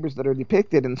lightsabers that are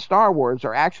depicted in Star Wars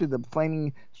are actually the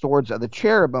flaming swords of the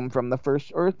cherubim from the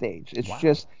first Earth Age. It's Wow.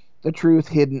 just the truth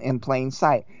hidden in plain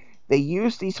sight. They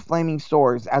use these flaming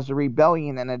swords as a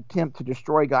rebellion and an attempt to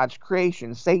destroy God's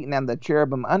creation. Satan and the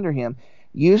cherubim under him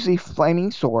use these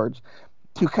flaming swords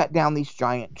to cut down these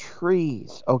giant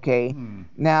trees. Okay. Hmm.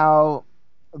 Now,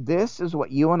 this is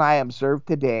what you and I observe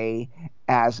today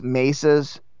as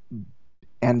mesas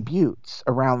and buttes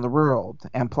around the world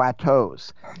and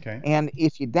plateaus. Okay. And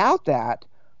if you doubt that,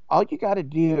 all you got to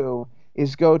do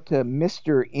is go to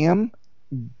Mr.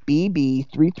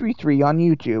 MBB333 on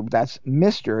YouTube. That's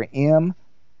Mr. M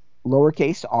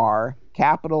lowercase r,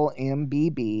 capital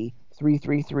MBB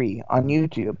 333 on Mm-hmm.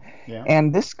 YouTube. Yeah.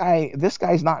 And this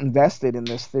guy's not invested in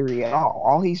this theory at all.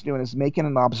 All he's doing is making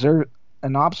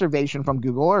an observation from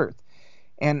Google Earth.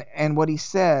 And what he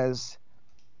says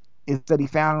is that he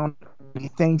found what he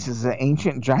thinks is an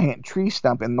ancient giant tree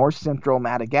stump in north central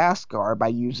Madagascar by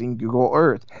using Google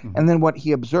Earth. Mm-hmm. And then what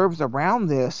he observes around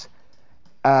this,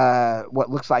 what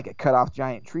looks like a cut off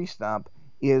giant tree stump,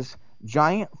 is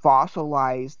giant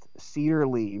fossilized cedar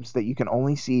leaves that you can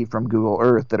only see from Google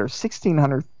Earth that are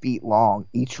 1,600 feet long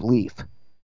each leaf.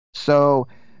 So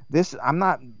this, I'm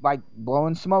not like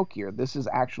blowing smoke here. This is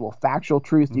actual factual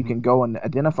truth you Mm-hmm. can go and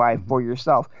identify Mm-hmm. for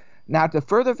yourself. Now, to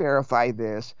further verify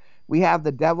this, we have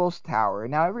the Devil's Tower.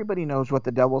 Now, everybody knows what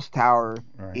the Devil's Tower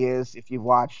All right. is. If you've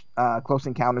watched Close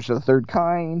Encounters of the Third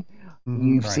Kind, Mm-hmm.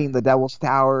 you've Right. seen the Devil's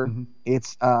Tower. Mm-hmm.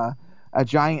 It's a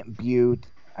giant butte.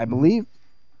 I Mm-hmm. believe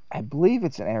I believe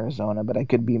it's in Arizona, but I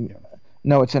could be, Yeah.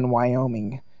 no, it's in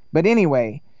Wyoming. But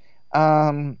anyway,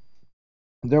 um,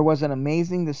 there was an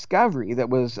amazing discovery that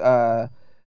was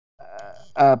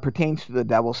pertains to the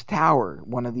Devil's Tower,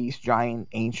 one of these giant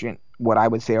ancient, what I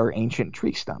would say are ancient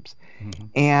tree stumps. Mm-hmm.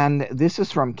 And this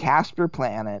is from Casper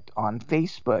Planet on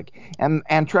Facebook.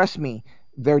 And trust me,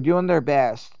 they're doing their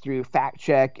best through fact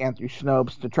check and through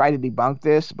Snopes to try to debunk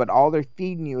this, but all they're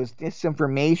feeding you is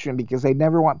disinformation because they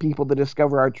never want people to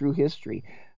discover our true history.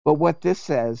 But what this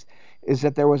says is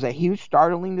that there was a huge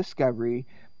startling discovery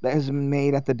that has been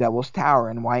made at the Devil's Tower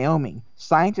in Wyoming.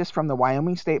 Scientists from the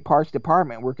Wyoming State Parks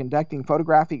Department were conducting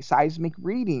photographic seismic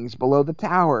readings below the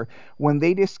tower when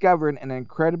they discovered an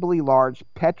incredibly large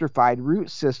petrified root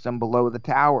system below the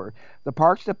tower. The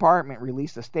Parks Department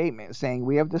released a statement saying,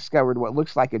 we have discovered what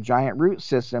looks like a giant root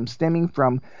system stemming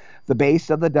from the base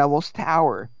of the Devil's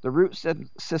Tower. The root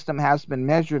system has been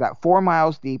measured at 4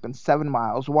 miles deep and 7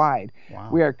 miles wide. Wow.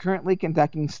 We are currently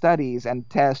conducting studies and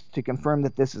tests to confirm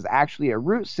that this is actually a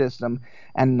root system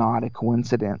and not a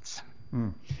coincidence. Hmm.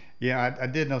 Yeah, I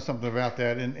did know something about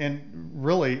that, and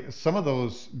really some of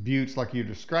those buttes, like you're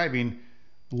describing,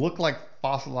 look like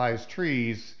fossilized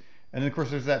trees. And then of course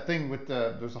there's that thing with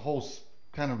there's a whole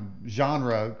kind of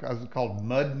genre called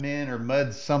mud men or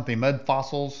mud something, mud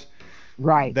fossils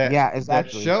Right. that Yeah, that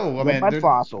exactly. show. I The mean, mud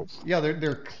fossils.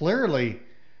 they're clearly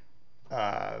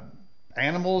uh,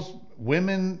 animals,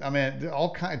 women. I mean,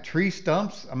 all kind of tree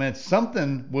stumps. I mean,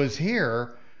 something was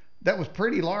here that was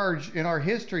pretty large in our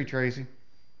history, Tracy.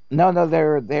 No, no,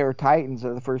 they're titans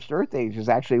of the first Earth Age is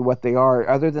actually what they are.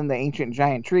 Other than the ancient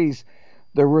giant trees,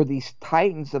 there were these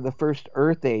titans of the first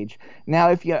Earth Age.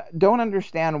 Now, if you don't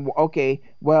understand, okay,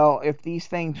 well, if these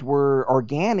things were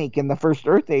organic in the first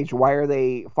Earth Age, why are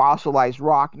they fossilized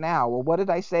rock now? Well, what did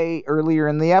I say earlier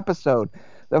in the episode?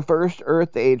 The first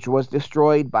Earth Age was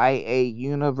destroyed by a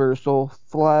universal Mm-hmm.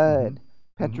 flood.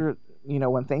 Mm-hmm. Petro,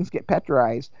 when things get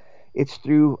petrified, it's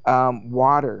through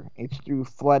water. It's through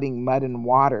flooding mud and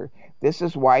water. This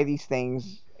is why these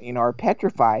things, are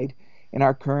petrified in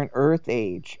our current Earth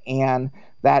age, and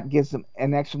that gives them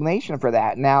an explanation for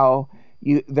that. Now,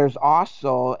 there's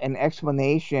also an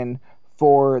explanation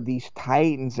for these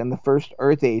titans in the first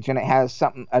Earth age, and it has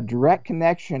a direct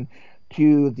connection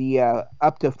to the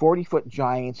up to 40-foot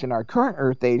giants in our current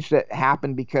Earth age that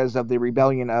happened because of the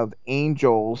rebellion of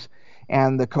angels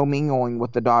and the commingling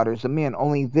with the daughters of men.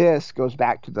 Only this goes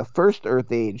back to the first earth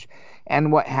age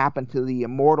and what happened to the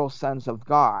immortal sons of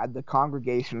God, the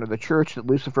congregation or the church that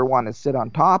Lucifer wanted to sit on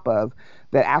top of,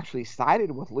 that actually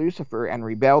sided with Lucifer and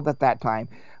rebelled at that time.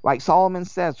 Like Solomon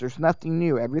says, there's nothing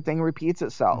new, everything repeats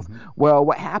itself. Mm-hmm. Well,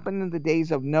 what happened in the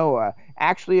days of Noah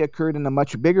actually occurred in a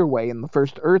much bigger way in the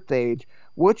first earth age,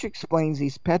 which explains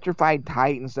these petrified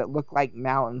titans that look like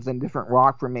mountains and different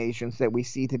rock formations that we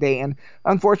see today. And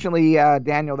unfortunately,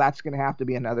 Daniel, that's going to have to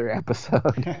be another episode.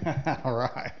 All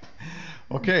right.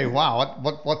 Okay. Wow.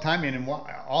 What timing and what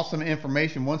awesome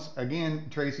information. Once again,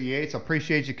 Tracy Yates, I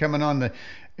appreciate you coming on the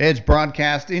Edge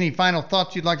broadcast. Any final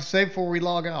thoughts you'd like to say before we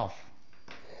log off?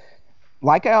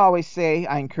 Like I always say,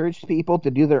 I encourage people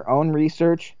to do their own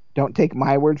research. Don't take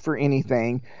my word for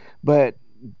anything. But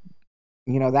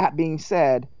that being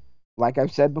said, like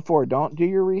I've said before, don't do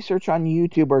your research on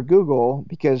YouTube or Google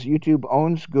because YouTube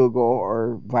owns Google,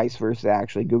 or vice versa,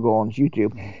 actually. Google owns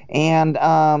YouTube. Mm-hmm.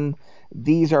 And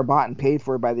these are bought and paid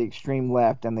for by the extreme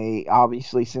left, and they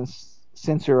obviously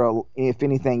censor if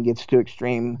anything gets too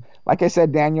extreme. Like I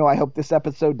said, Daniel, I hope this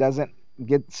episode doesn't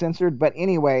get censored. But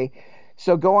anyway,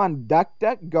 so go on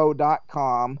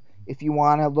duckduckgo.com if you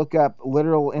want to look up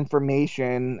literal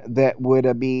information that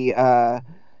would be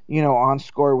on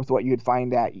score with what you'd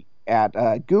find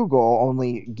at Google,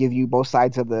 only give you both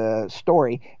sides of the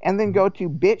story. And then Mm-hmm. go to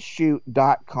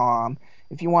bitshoot.com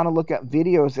if you want to look at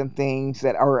videos and things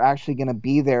that are actually going to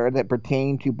be there that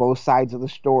pertain to both sides of the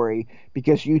story,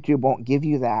 because YouTube won't give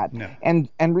you that. No. And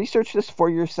research this for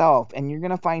yourself, and you're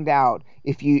going to find out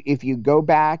if you go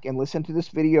back and listen to this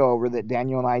video over that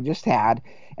Daniel and I just had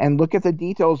and look at the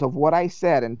details of what I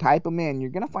said and type them in, you're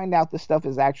going to find out this stuff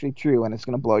is actually true, and it's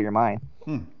going to blow your mind.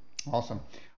 Hmm. Awesome.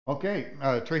 Okay,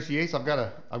 Tracy Yates, I've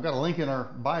got a link in our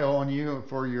bio on you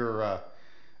for your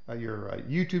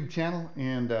YouTube channel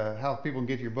and how people can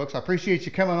get your books. I appreciate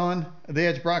you coming on the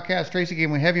Edge broadcast, Tracy.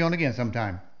 Can we have you on again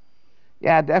sometime?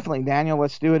 Yeah, definitely, Daniel.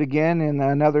 Let's do it again in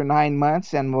another 9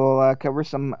 months, and we'll cover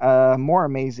some more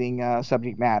amazing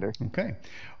subject matter. Okay.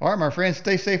 All right, my friends,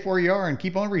 stay safe where you are and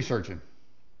keep on researching.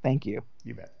 Thank you.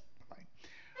 You bet.